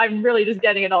it, but I'm really just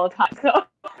getting it all the time. So,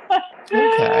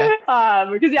 okay.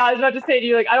 Because I was about to say to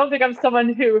you, I don't think I'm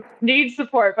someone who needs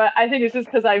support, but I think it's just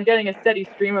because I'm getting a steady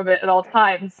stream of it at all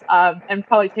times, and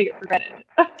probably take it for granted.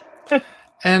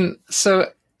 And so,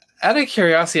 out of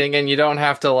curiosity, again, you don't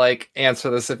have to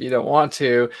answer this if you don't want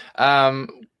to.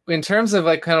 In terms of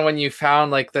kind of when you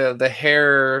found the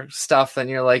hair stuff, then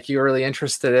you're really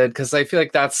interested in, because I feel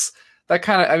like that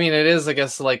kind of, it is, I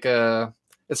guess,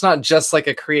 it's not just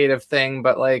a creative thing,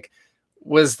 but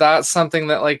was that something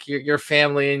that your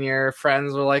family and your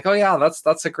friends were like, oh yeah,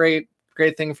 that's a great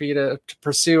thing for you to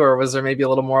pursue, or was there maybe a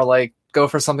little more go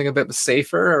for something a bit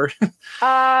safer? Or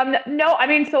no,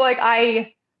 so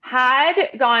I had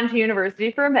gone to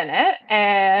university for a minute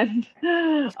and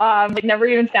never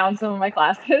even found some of my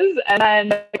classes, and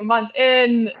then a month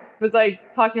in was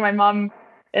talking to my mom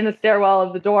in the stairwell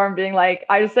of the dorm being I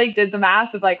just did the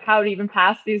math of how to even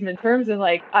pass these midterms, and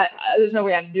there's no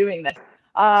way I'm doing this,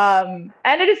 and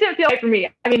it just didn't feel right for me.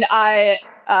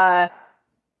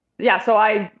 So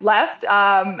I left,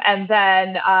 and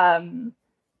then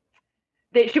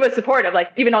she was supportive,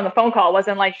 even on the phone call. It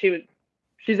wasn't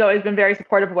she's always been very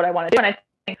supportive of what I want to do. And I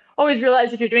think always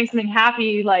realize if you're doing something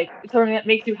happy, something that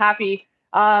makes you happy,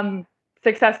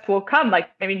 success will come.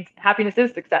 Happiness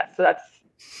is success. So that's,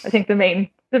 I think, the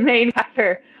main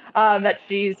factor that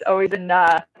she's always been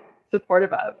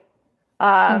supportive of.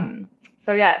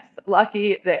 So yes,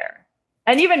 lucky there.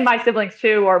 And even my siblings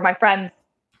too, or my friends.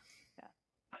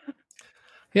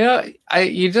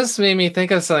 You just made me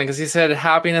think of something because you said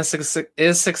happiness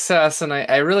is success, and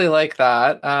I really like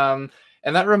that.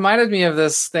 And that reminded me of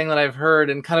this thing that I've heard,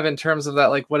 and kind of in terms of that,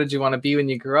 like, what did you want to be when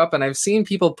you grew up? And I've seen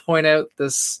people point out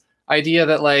this idea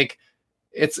that like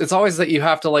it's always that you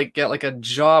have to like get like a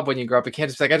job when you grow up. It can't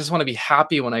just be like I just want to be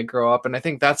happy when I grow up. And I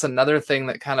think that's another thing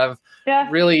that kind of Yeah.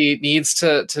 really needs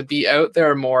to be out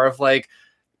there more of like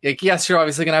yes, you're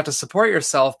obviously gonna have to support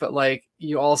yourself, but like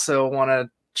you also want to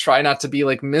try not to be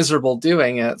like miserable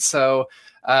doing it. So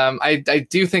I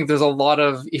do think there's a lot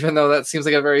of, even though that seems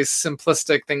like a very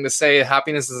simplistic thing to say,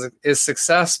 happiness is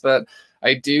success, but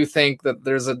I do think that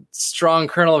there's a strong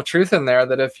kernel of truth in there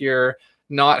that if you're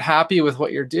not happy with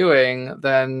what you're doing,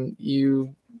 then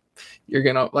you're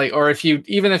gonna like, or if you,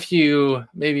 even if you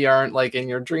maybe aren't like in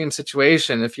your dream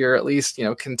situation, if you're at least, you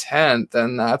know, content,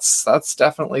 then that's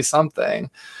definitely something.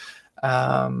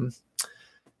 um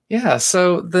yeah,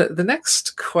 so the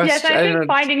next Yes, question, I I don't think know.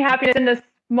 finding happiness in the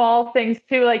small things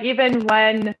too, like even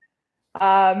when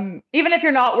even if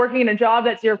you're not working in a job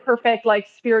that's your perfect like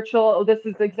spiritual, oh, this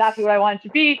is exactly what I want it to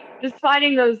be, just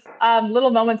finding those little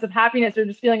moments of happiness or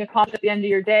just feeling accomplished at the end of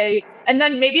your day. And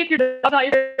then maybe if your job's not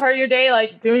your part of your day,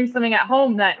 like doing something at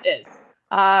home that is,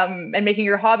 and making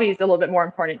your hobbies a little bit more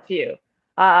important to you.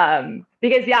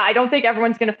 Because yeah, I don't think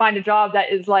everyone's going to find a job that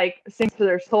is like sings to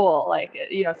their soul. Like,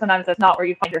 you know, sometimes that's not where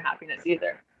you find your happiness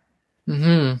either.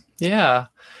 Yeah.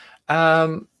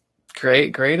 um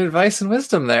great advice and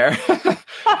wisdom there.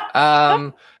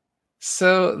 um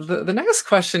So the next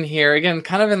question here, again,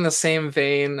 kind of in the same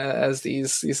vein as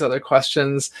these other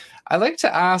questions, I like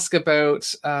to ask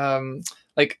about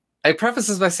like I preface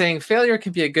this by saying failure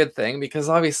can be a good thing because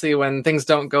obviously when things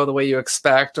don't go the way you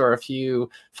expect, or if you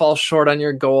fall short on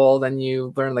your goal, then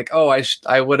you learn like, oh,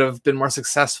 I would have been more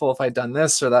successful if I'd done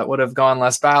this, or that would have gone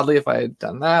less badly if I had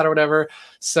done that, or whatever.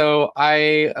 So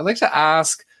I like to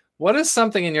ask, what is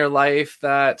something in your life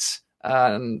that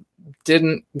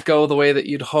didn't go the way that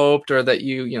you'd hoped, or that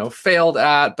you know failed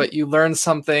at, but you learned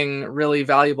something really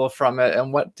valuable from it,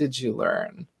 and what did you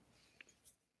learn?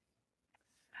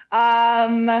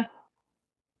 Um,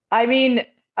 I mean,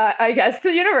 I guess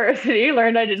the university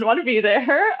learned I didn't want to be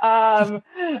there.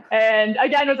 And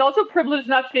again, I was also privileged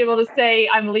enough to be able to say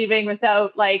I'm leaving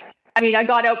without like, I mean, I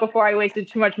got out before I wasted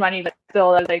too much money, but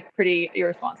still, that was like pretty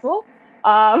irresponsible.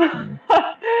 Um, Mm.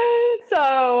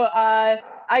 so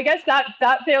I guess that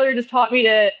failure just taught me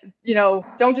to, you know,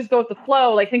 don't just go with the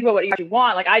flow. Like think about what you actually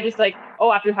want. Like I just like,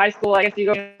 oh, after high school, I guess you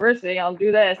go to university, I'll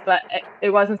do this, but it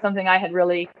wasn't something I had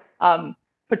really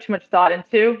put too much thought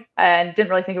into and didn't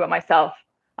really think about myself.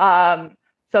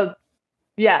 So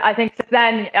yeah, I think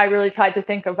then I really tried to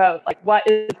think about like what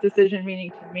is this decision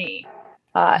meaning to me,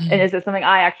 and is it something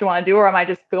I actually want to do, or am I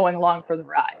just going along for the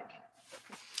ride?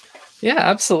 Yeah,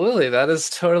 absolutely. That is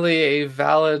totally a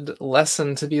valid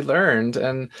lesson to be learned.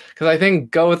 And because I think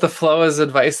go with the flow is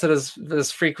advice that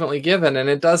is frequently given, and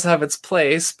it does have its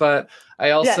place. But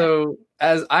I Yeah. also,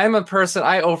 as I'm a person,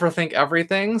 I overthink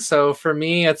everything. So for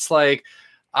me, it's like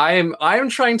I'm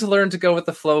trying to learn to go with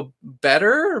the flow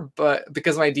better, but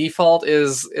because my default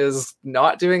is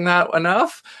not doing that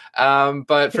enough.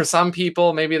 But for some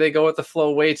people, maybe they go with the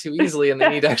flow way too easily, and they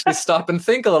need to actually stop and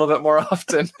think a little bit more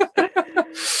often.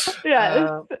 Yes,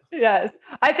 uh, yes.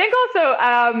 I think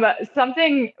also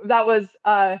something that was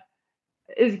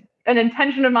is an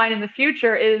intention of mine in the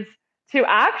future is to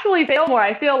actually fail more.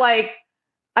 I feel like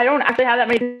I don't actually have that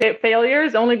many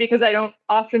failures only because I don't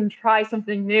often try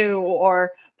something new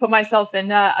or put myself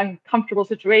in an uncomfortable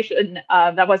situation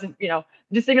that wasn't, you know,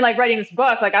 just even like writing this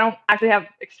book. Like I don't actually have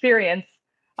experience,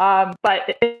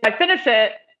 but if I finish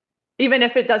it, even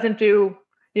if it doesn't do,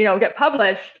 you know, get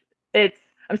published, it's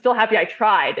I'm still happy I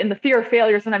tried. And the fear of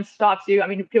failure sometimes stops you. I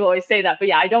mean, people always say that, but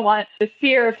yeah, I don't want the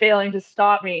fear of failing to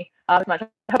stop me as much.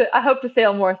 I hope to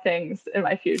fail more things in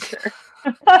my future.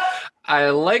 I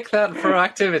like that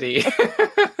proactivity.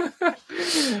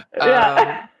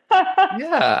 Yeah.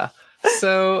 Yeah.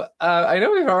 So I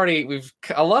know we've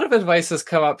a lot of advice has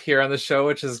come up here on the show,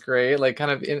 which is great, like kind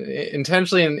of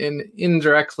intentionally and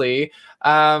indirectly.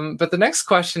 But the next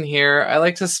question here, I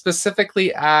like to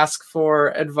specifically ask for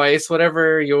advice,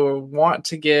 whatever you want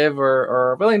to give or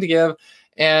are willing to give.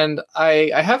 And I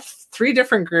have three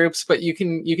different groups, but you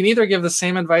can either give the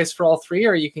same advice for all three,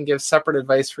 or you can give separate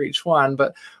advice for each one.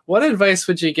 But what advice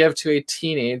would you give to a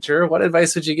teenager? What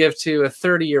advice would you give to a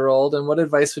 30-year-old? And what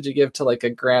advice would you give to like a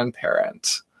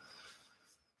grandparent?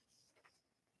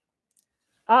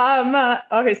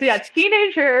 Okay, so yeah,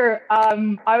 teenager,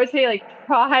 I would say like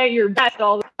try your best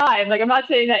all the time. Like I'm not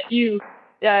saying that you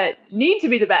need to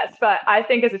be the best, but I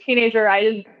think as a teenager,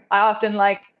 I often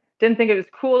like didn't think it was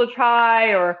cool to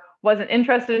try, wasn't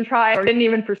interested in trying or didn't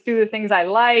even pursue the things I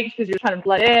liked because you're trying to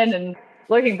blend in. And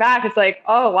looking back, it's like,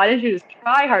 oh, why didn't you just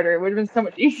try harder? It would have been so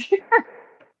much easier.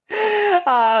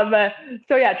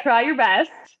 So yeah, try your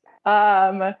best.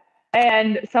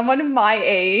 And someone my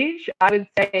age, I would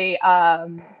say, I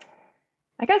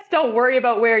guess don't worry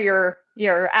about where you're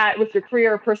at with your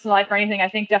career or personal life or anything. I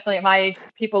think definitely at my age,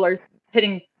 people are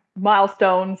hitting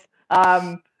milestones.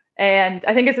 And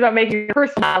I think it's about making your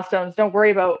personal milestones. Don't worry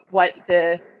about what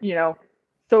the,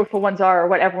 social ones are or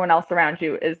what everyone else around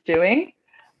you is doing.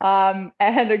 And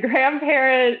a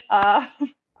grandparent, I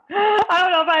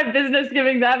don't know if I have business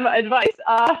giving them advice.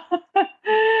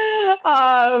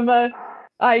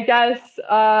 I guess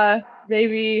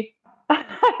maybe, I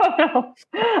don't know.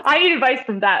 I need advice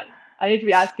from them. I need to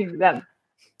be asking them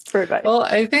for advice. Well,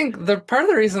 I think the part of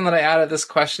the reason that I added this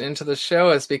question into the show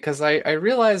is because I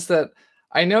realized that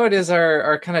I know it is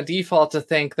our kind of default to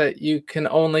think that you can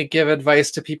only give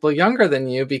advice to people younger than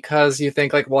you because you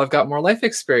think like, well, I've got more life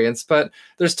experience, but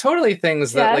there's totally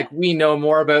things that like we know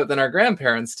more about than our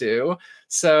grandparents do.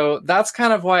 So that's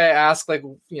kind of why I ask, like,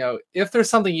 if there's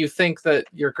something you think that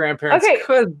your grandparents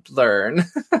could learn.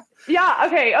 Yeah.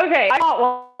 Okay. I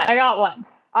got one.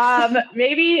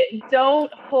 Maybe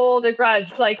don't hold a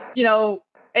grudge. Like,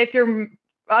 if you're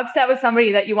upset with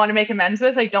somebody that you want to make amends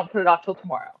with, like, don't put it off till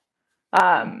tomorrow.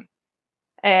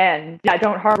 And yeah,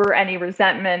 don't harbor any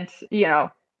resentment, I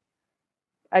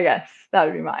guess that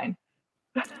would be mine.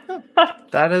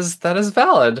 That is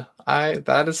valid.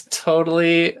 That is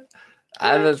totally,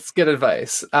 that's good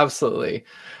advice. Absolutely.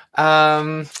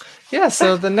 Yeah,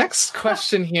 so the next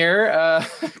question here,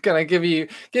 gonna give you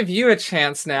a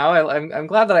chance now. I'm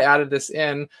glad that I added this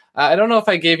in. I don't know if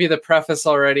I gave you the preface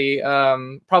already.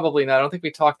 Probably not. I don't think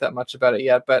we talked that much about it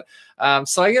yet. But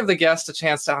so I give the guest a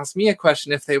chance to ask me a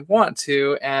question if they want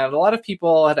to. And a lot of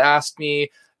people had asked me,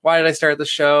 why did I start the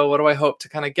show? What do I hope to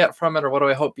kind of get from it? Or what do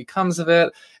I hope becomes of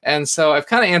it? And so I've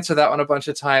kind of answered that one a bunch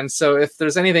of times. So if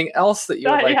there's anything else that you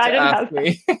would like to ask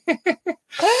me.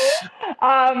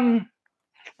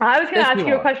 I was going to ask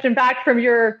you a question back from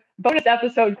your bonus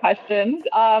episode questions.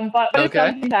 But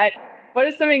what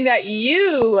is something that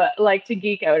you like to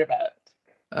geek out about?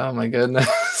 Oh my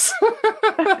goodness.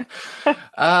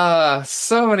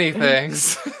 So many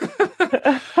things.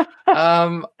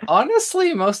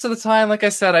 Honestly, most of the time, like I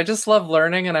said, I just love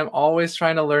learning and I'm always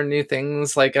trying to learn new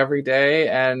things like every day.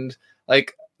 And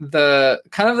like the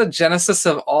kind of the genesis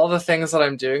of all the things that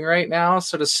I'm doing right now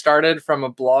sort of started from a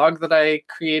blog that I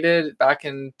created back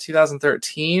in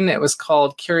 2013. It was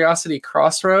called Curiosity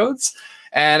Crossroads.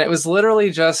 And it was literally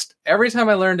just every time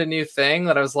I learned a new thing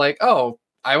that I was like, oh,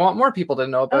 I want more people to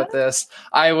know about this.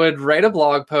 I would write a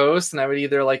blog post and I would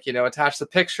either attach the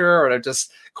picture or I'd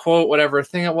just quote whatever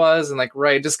thing it was and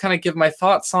just kind of give my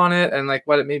thoughts on it and like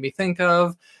what it made me think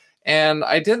of. And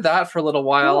I did that for a little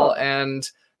while. And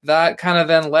that kind of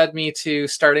then led me to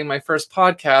starting my first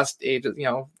podcast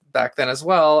back then as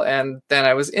well. And then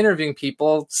I was interviewing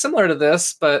people similar to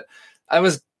this, but I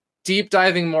was deep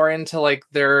diving more into like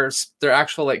their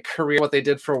actual like career, what they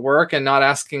did for work, and not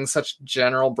asking such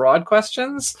general broad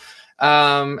questions.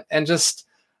 And just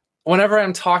whenever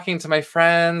I'm talking to my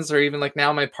friends or even like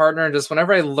now my partner, and just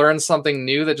whenever I learn something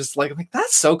new that just I'm like,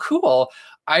 that's so cool.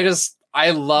 I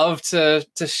love to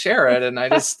share it. And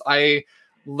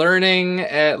learning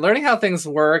how things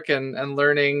work and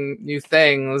learning new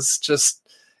things, just,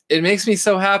 it makes me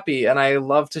so happy. And I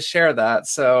love to share that.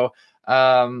 So,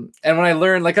 and when I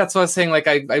learned, like, that's what I was saying, like,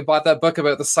 I bought that book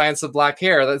about the science of black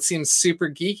hair. That seems super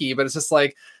geeky, but it's just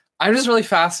like, I'm just really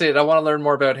fascinated. I want to learn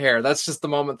more about hair. That's just the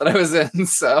moment that I was in.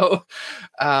 So,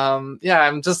 yeah,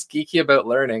 I'm just geeky about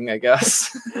learning, I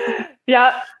guess.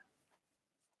 Yeah.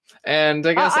 And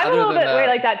I guess I'm a little bit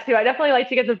like that too. I definitely like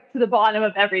to get to the bottom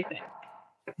of everything.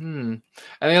 And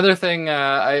the other thing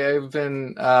I've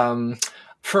been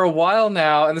for a while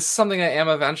now, and this is something I am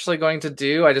eventually going to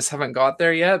do, I just haven't got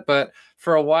there yet, but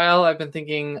for a while I've been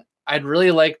thinking I'd really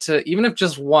like to, even if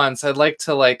just once, I'd like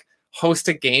to like host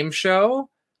a game show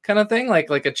kind of thing,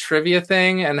 like a trivia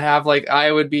thing, and have like,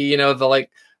 I would be, the like,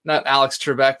 not Alex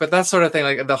Trebek, but that sort of thing,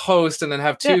 like the host, and then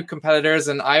have two competitors,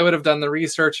 and I would have done the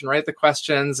research and write the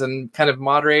questions and kind of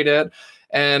moderate it.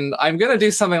 And I'm going to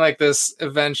do something like this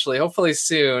eventually, hopefully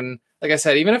soon. Like I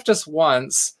said, even if just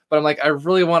once, but I'm like, I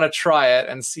really want to try it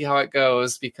and see how it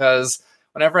goes, because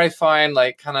whenever I find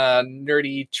like kind of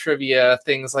nerdy trivia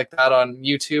things like that on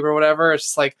YouTube or whatever, it's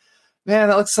just like, man,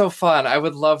 that looks so fun. I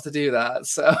would love to do that.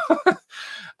 So,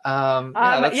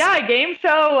 game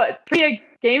show,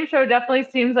 game show definitely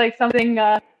seems like something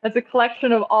that's a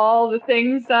collection of all the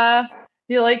things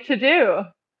you like to do.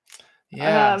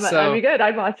 Yeah. That'd So be good.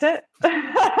 I'd watch it.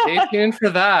 stay tuned for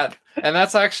that. And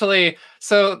that's actually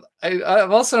so.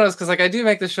 I've also noticed because like I do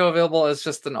make the show available as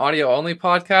just an audio only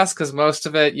podcast because most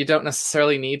of it you don't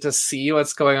necessarily need to see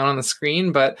what's going on the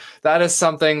screen. But that is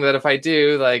something that if I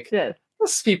do, like Yes.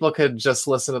 most people could just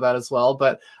listen to that as well.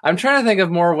 But I'm trying to think of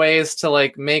more ways to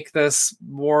like make this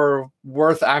more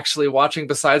worth actually watching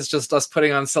besides just us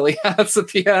putting on silly hats at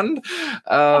the end.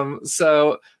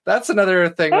 So that's another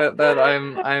thing that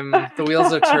I'm the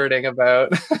wheels are turning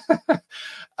about.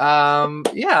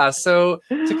 Yeah, so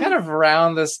to kind of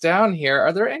round this down here,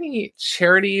 are there any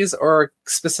charities or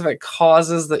specific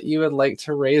causes that you would like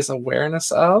to raise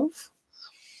awareness of?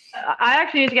 I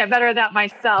actually need to get better at that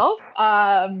myself.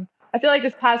 I feel like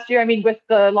this past year, I mean, with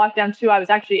the lockdown too, I was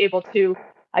actually able to,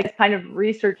 I guess, kind of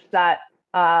research that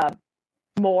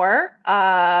more.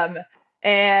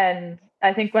 And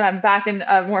I think when I'm back in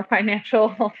a more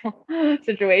financial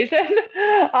situation,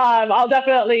 I'll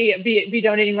definitely be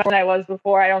donating more than I was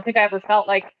before. I don't think I ever felt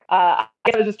like I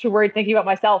was just too worried thinking about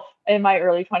myself in my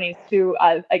early 20s to,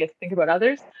 I guess, think about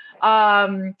others.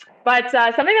 But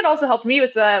something that also helped me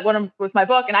with with my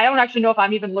book, and I don't actually know if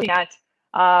I'm even looking at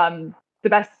the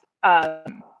best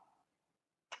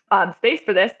space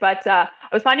for this, but I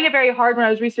was finding it very hard when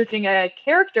I was researching a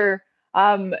character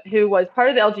who was part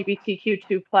of the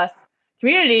LGBTQ2 plus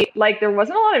community. Like there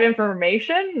wasn't a lot of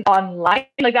information online,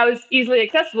 like that was easily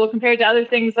accessible compared to other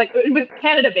things like with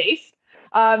Canada based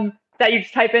that you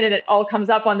just type in and it all comes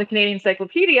up on the Canadian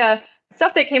Encyclopedia.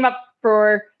 Stuff that came up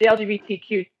for the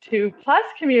LGBTQ2 plus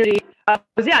community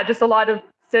was just a lot of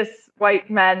cis white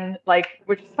men, like,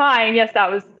 which is fine. Yes,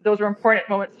 those were important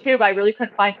moments too, but I really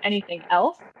couldn't find anything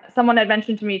else. Someone had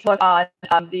mentioned to me to look on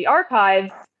the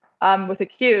archives with a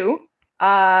Q,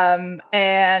 and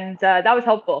that was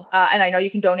helpful. And I know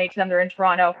you can donate to them. They're in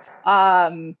Toronto,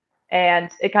 and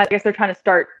it kind of, I guess they're trying to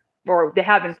start, or they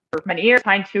have been for many years,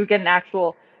 trying to get an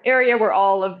actual area where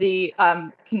all of the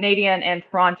Canadian and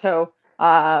Toronto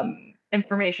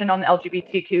information on the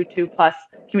LGBTQ2 plus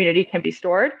community can be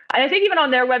stored. And I think even on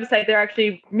their website, they're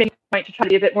actually making a point to try to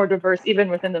be a bit more diverse even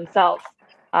within themselves.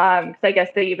 Because I guess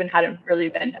they even hadn't really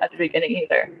been at the beginning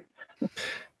either.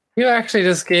 You actually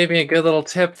just gave me a good little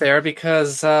tip there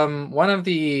because one of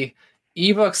the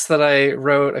ebooks that I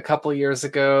wrote a couple years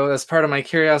ago as part of my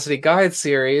Curiosity Guide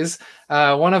series,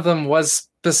 one of them was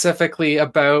specifically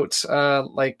about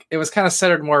like it was kind of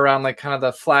centered more around like kind of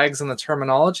the flags and the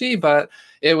terminology, but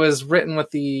it was written with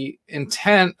the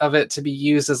intent of it to be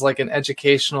used as like an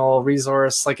educational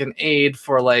resource, like an aid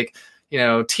for like, you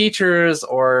know, teachers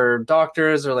or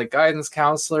doctors or like guidance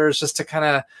counselors, just to kind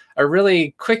of a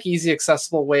really quick, easy,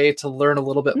 accessible way to learn a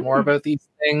little bit more about these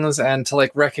things and to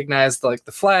like recognize like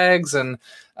the flags. And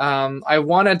I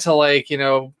wanted to like, you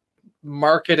know,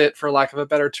 market it, for lack of a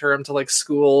better term, to like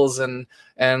schools and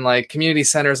like community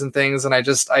centers and things. And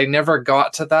I never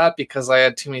got to that because I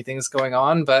had too many things going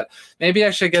on, but maybe I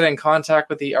should get in contact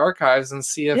with the archives and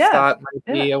see if that might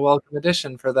be a welcome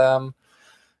addition for them.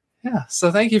 Yeah.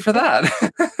 So thank you for that.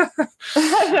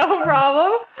 No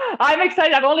problem. I'm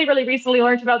excited. I've only really recently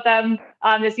learned about them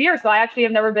this year, so I actually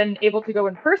have never been able to go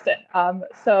in person.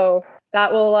 So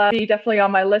that will be definitely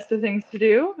on my list of things to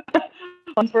do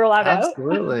once we're allowed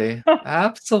Absolutely. out.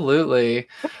 Absolutely.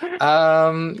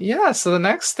 Yeah. So the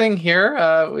next thing here,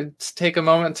 would take a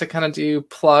moment to kind of do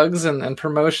plugs and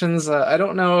promotions. I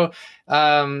don't know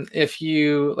if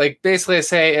you like basically I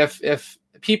say if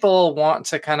people want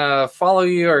to kind of follow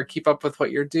you or keep up with what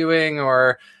you're doing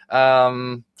or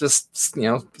just, you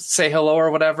know, say hello or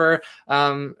whatever,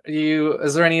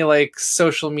 is there any like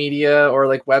social media or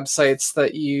like websites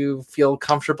that you feel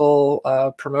comfortable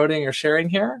promoting or sharing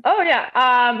here? Oh yeah.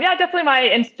 Yeah, definitely my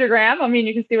Instagram. I mean,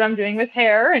 you can see what I'm doing with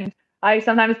hair, and I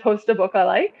sometimes post a book I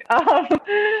like.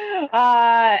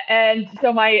 And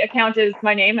so my account is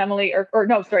my name, Emily, or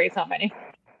no, sorry, it's not my name.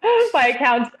 My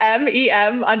account's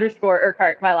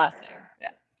MEM_Urquhart, my last name.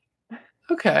 Yeah.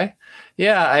 Okay.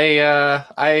 Yeah,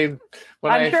 I'm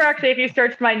sure actually if you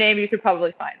searched my name, you could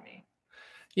probably find me.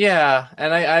 Yeah,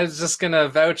 and I was just gonna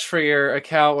vouch for your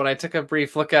account. When I took a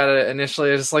brief look at it initially,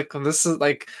 I was just like, this is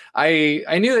like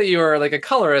I knew that you were like a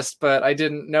colorist, but I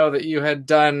didn't know that you had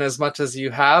done as much as you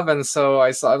have. And so I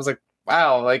was like,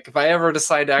 wow, like if I ever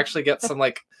decide to actually get some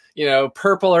like, you know,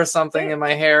 purple or something in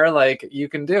my hair, like you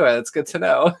can do it. It's good to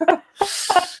know.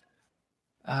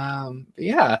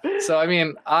 Yeah. So, I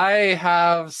mean, I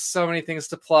have so many things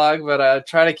to plug, but I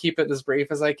try to keep it as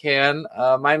brief as I can.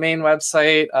 My main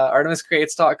website,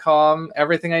 artemiscreates.com.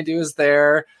 Everything I do is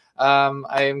there.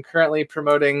 I am currently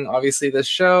promoting, obviously, this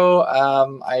show.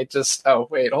 Oh,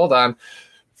 wait, hold on.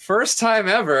 First time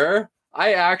ever,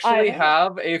 I actually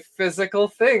have a physical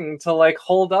thing to like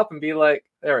hold up and be like,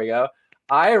 there we go.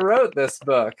 I wrote this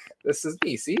book. This is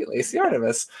me, see, Lacey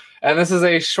Artemis. And this is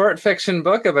a short fiction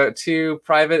book about two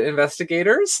private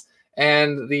investigators.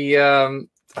 And the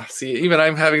see, even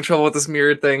I'm having trouble with this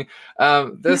mirrored thing.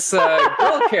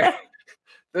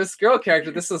 This girl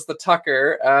character, this is the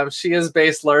Tucker. She is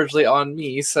based largely on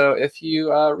me. So if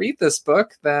you read this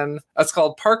book, then it's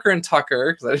called Parker and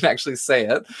Tucker, because I didn't actually say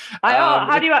it. I know.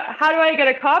 How do I get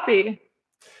a copy?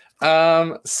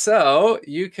 So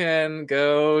you can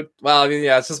go. Well, I mean,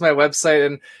 yeah, it's just my website,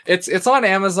 and it's on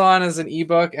Amazon as an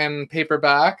ebook and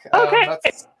paperback. Okay.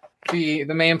 That's the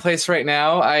main place right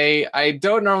now. I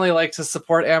don't normally like to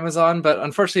support Amazon, but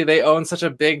unfortunately, they own such a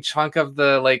big chunk of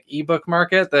the like ebook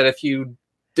market that if you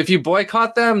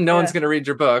boycott them, no one's going to read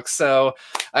your book. So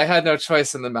I had no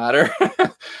choice in the matter.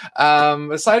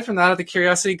 Aside from that, the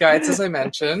Curiosity Guides, as I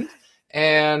mentioned.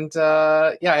 And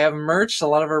I have merch, a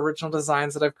lot of original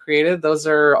designs that I've created. Those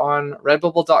are on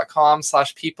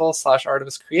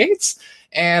redbubble.com/people/Artemis Creates.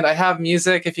 And I have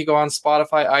music if you go on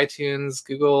Spotify, iTunes,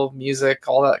 Google Music,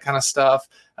 all that kind of stuff.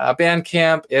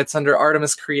 Bandcamp, it's under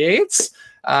Artemis Creates.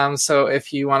 So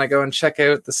if you want to go and check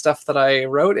out the stuff that I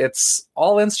wrote, it's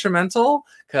all instrumental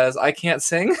because I can't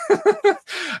sing.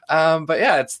 But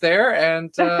yeah, it's there and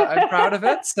I'm proud of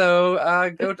it. So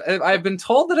I've been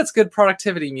told that it's good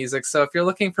productivity music. So if you're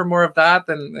looking for more of that,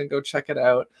 then go check it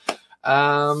out.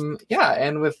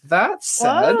 And with that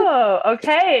said... Oh,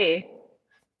 okay.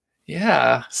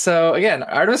 Yeah. So again,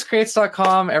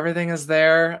 artemiscreates.com, everything is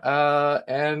there.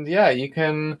 And yeah, you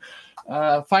can...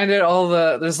 find it all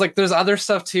there's other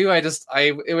stuff too.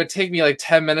 It would take me like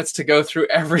 10 minutes to go through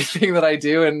everything that I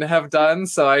do and have done.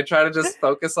 So I try to just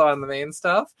focus on the main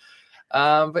stuff.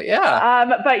 But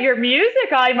yeah. But your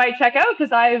music I might check out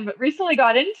because I've recently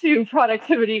got into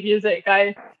productivity music.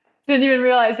 I didn't even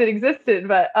realize it existed.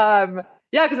 But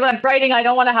because when I'm writing, I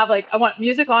don't want to have I want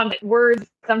music on words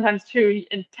sometimes too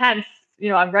intense.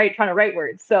 I'm trying to write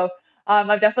words. So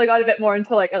I've definitely got a bit more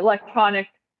into like electronic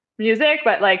music,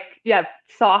 but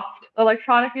soft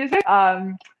electronic music. So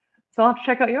I'll have to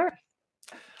check out yours.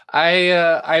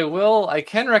 I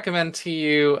can recommend to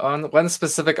you on one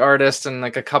specific artist and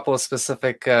like a couple of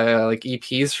specific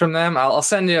EPs from them. I'll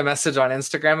send you a message on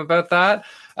Instagram about that.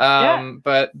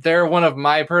 But they're one of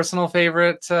my personal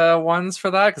favorite ones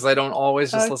for that because I don't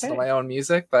always just listen to my own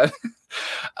music. But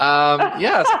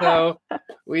so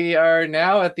we are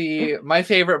now at my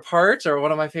favorite part, or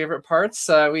one of my favorite parts.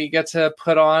 We get to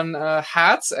put on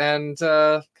hats and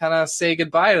kind of say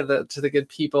goodbye to the good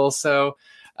people. So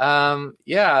do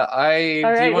you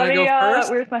want to go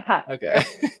first? Where's my hat? Okay.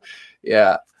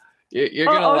 Yeah. You're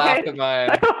going to laugh at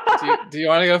mine. Do you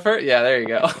want to go first? Yeah, there you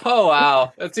go. Oh,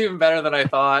 wow. That's even better than I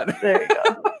thought. There you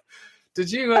go.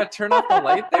 Did you turn off the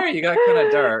light there? You got kind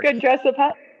of dark. Good dress up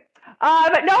hat.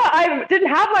 But no, I didn't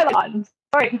have my light on.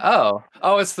 Sorry. Oh,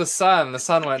 it's the sun. The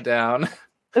sun went down.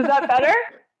 Is that better?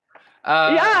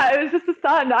 Yeah, it was just the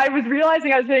sun. I was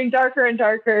realizing I was getting darker and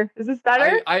darker. Is this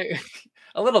better?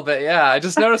 A little bit, yeah. I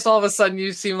just noticed all of a sudden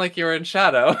you seem like you were in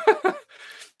shadow.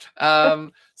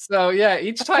 So yeah,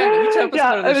 each episode of the show.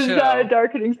 Yeah, it was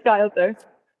darkening sky out there.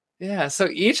 Yeah, so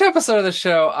each episode of the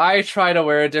show, I try to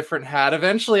wear a different hat.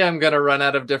 Eventually, I'm going to run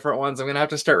out of different ones. I'm going to have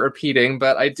to start repeating,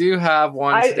 but I do have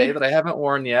one today that I haven't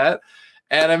worn yet.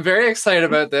 And I'm very excited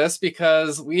about this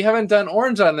because we haven't done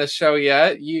orange on this show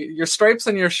yet. Your stripes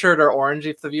on your shirt are orange,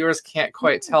 if the viewers can't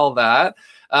quite tell that.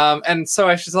 And so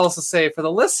I should also say for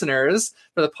the listeners,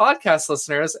 for the podcast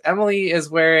listeners, Emily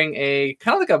is wearing a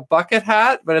kind of like a bucket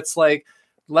hat, but it's like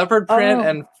leopard print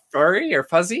and furry or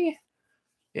fuzzy.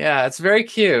 Yeah, it's very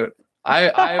cute.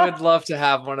 I would love to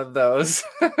have one of those.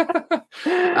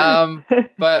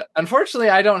 But unfortunately,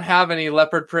 I don't have any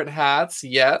leopard print hats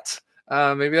yet.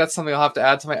 Maybe that's something I'll have to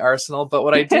add to my arsenal. But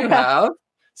what I do have,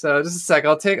 so just a sec,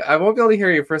 I won't be able to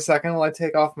hear you for a second while I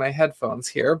take off my headphones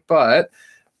here, but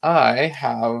I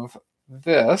have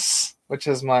this, which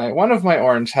is one of my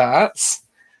orange hats.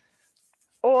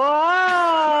 Whoa!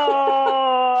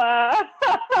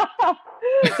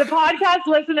 The podcast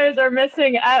listeners are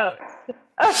missing out.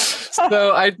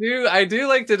 So I do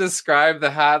like to describe the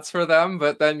hats for them,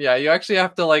 but then you actually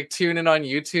have to tune in on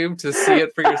YouTube to see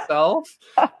it for yourself.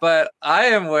 But I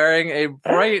am wearing a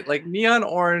bright neon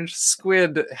orange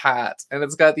squid hat, and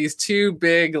it's got these two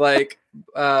big what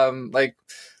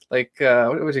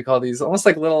would you call these? Almost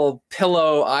like little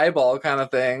pillow eyeball kind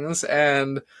of things,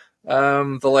 and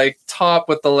the top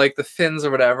with the fins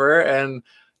or whatever, and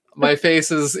my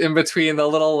face is in between the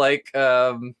little what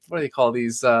do you call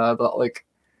these?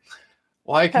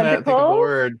 Why can't I think of the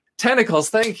word? Tentacles,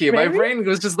 thank you. Maybe? My brain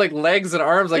was just like legs and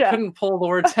arms. I couldn't pull the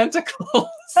word tentacles.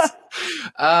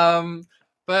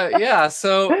 But yeah,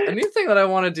 so a new thing that I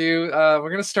want to do, we're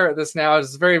going to start this now.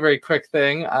 It's a very, very quick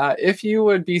thing. If you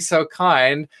would be so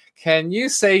kind, can you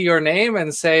say your name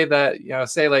and say that,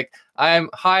 say like,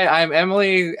 I'm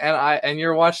Emily and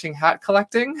you're watching Hat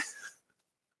Collecting?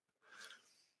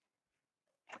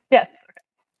 Yes.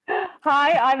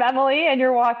 Hi, I'm Emily and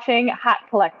you're watching Hat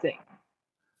Collecting.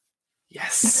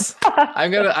 Yes.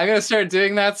 I'm gonna start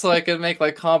doing that so I can make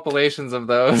like compilations of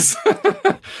those.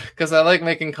 Because I like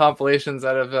making compilations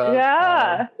out of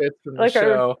bits from the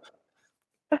show.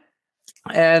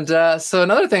 And so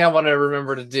another thing I want to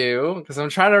remember to do, because I'm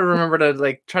trying to remember to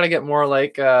like try to get more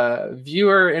like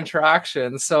viewer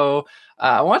interaction. So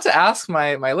I want to ask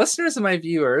my listeners and my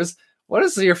viewers, what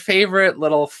is your favorite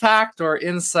little fact or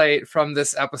insight from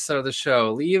this episode of the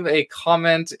show? Leave a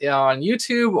comment on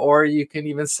YouTube, or you can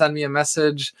even send me a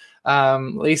message,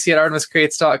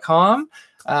 Lacey@ArtemisCreates.com.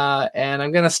 And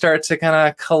I'm going to start to kind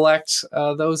of collect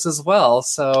those as well.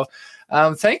 So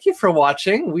thank you for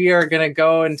watching. We are going to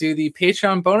go and do the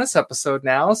Patreon bonus episode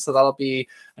now. So that'll be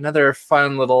another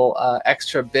fun little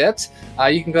extra bit.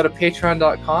 You can go to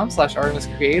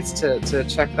patreon.com/ArtemisCreates to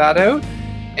check that out.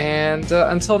 And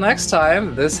until next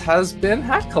time, this has been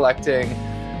Hat Collecting.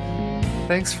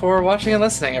 Thanks for watching and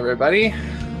listening, everybody.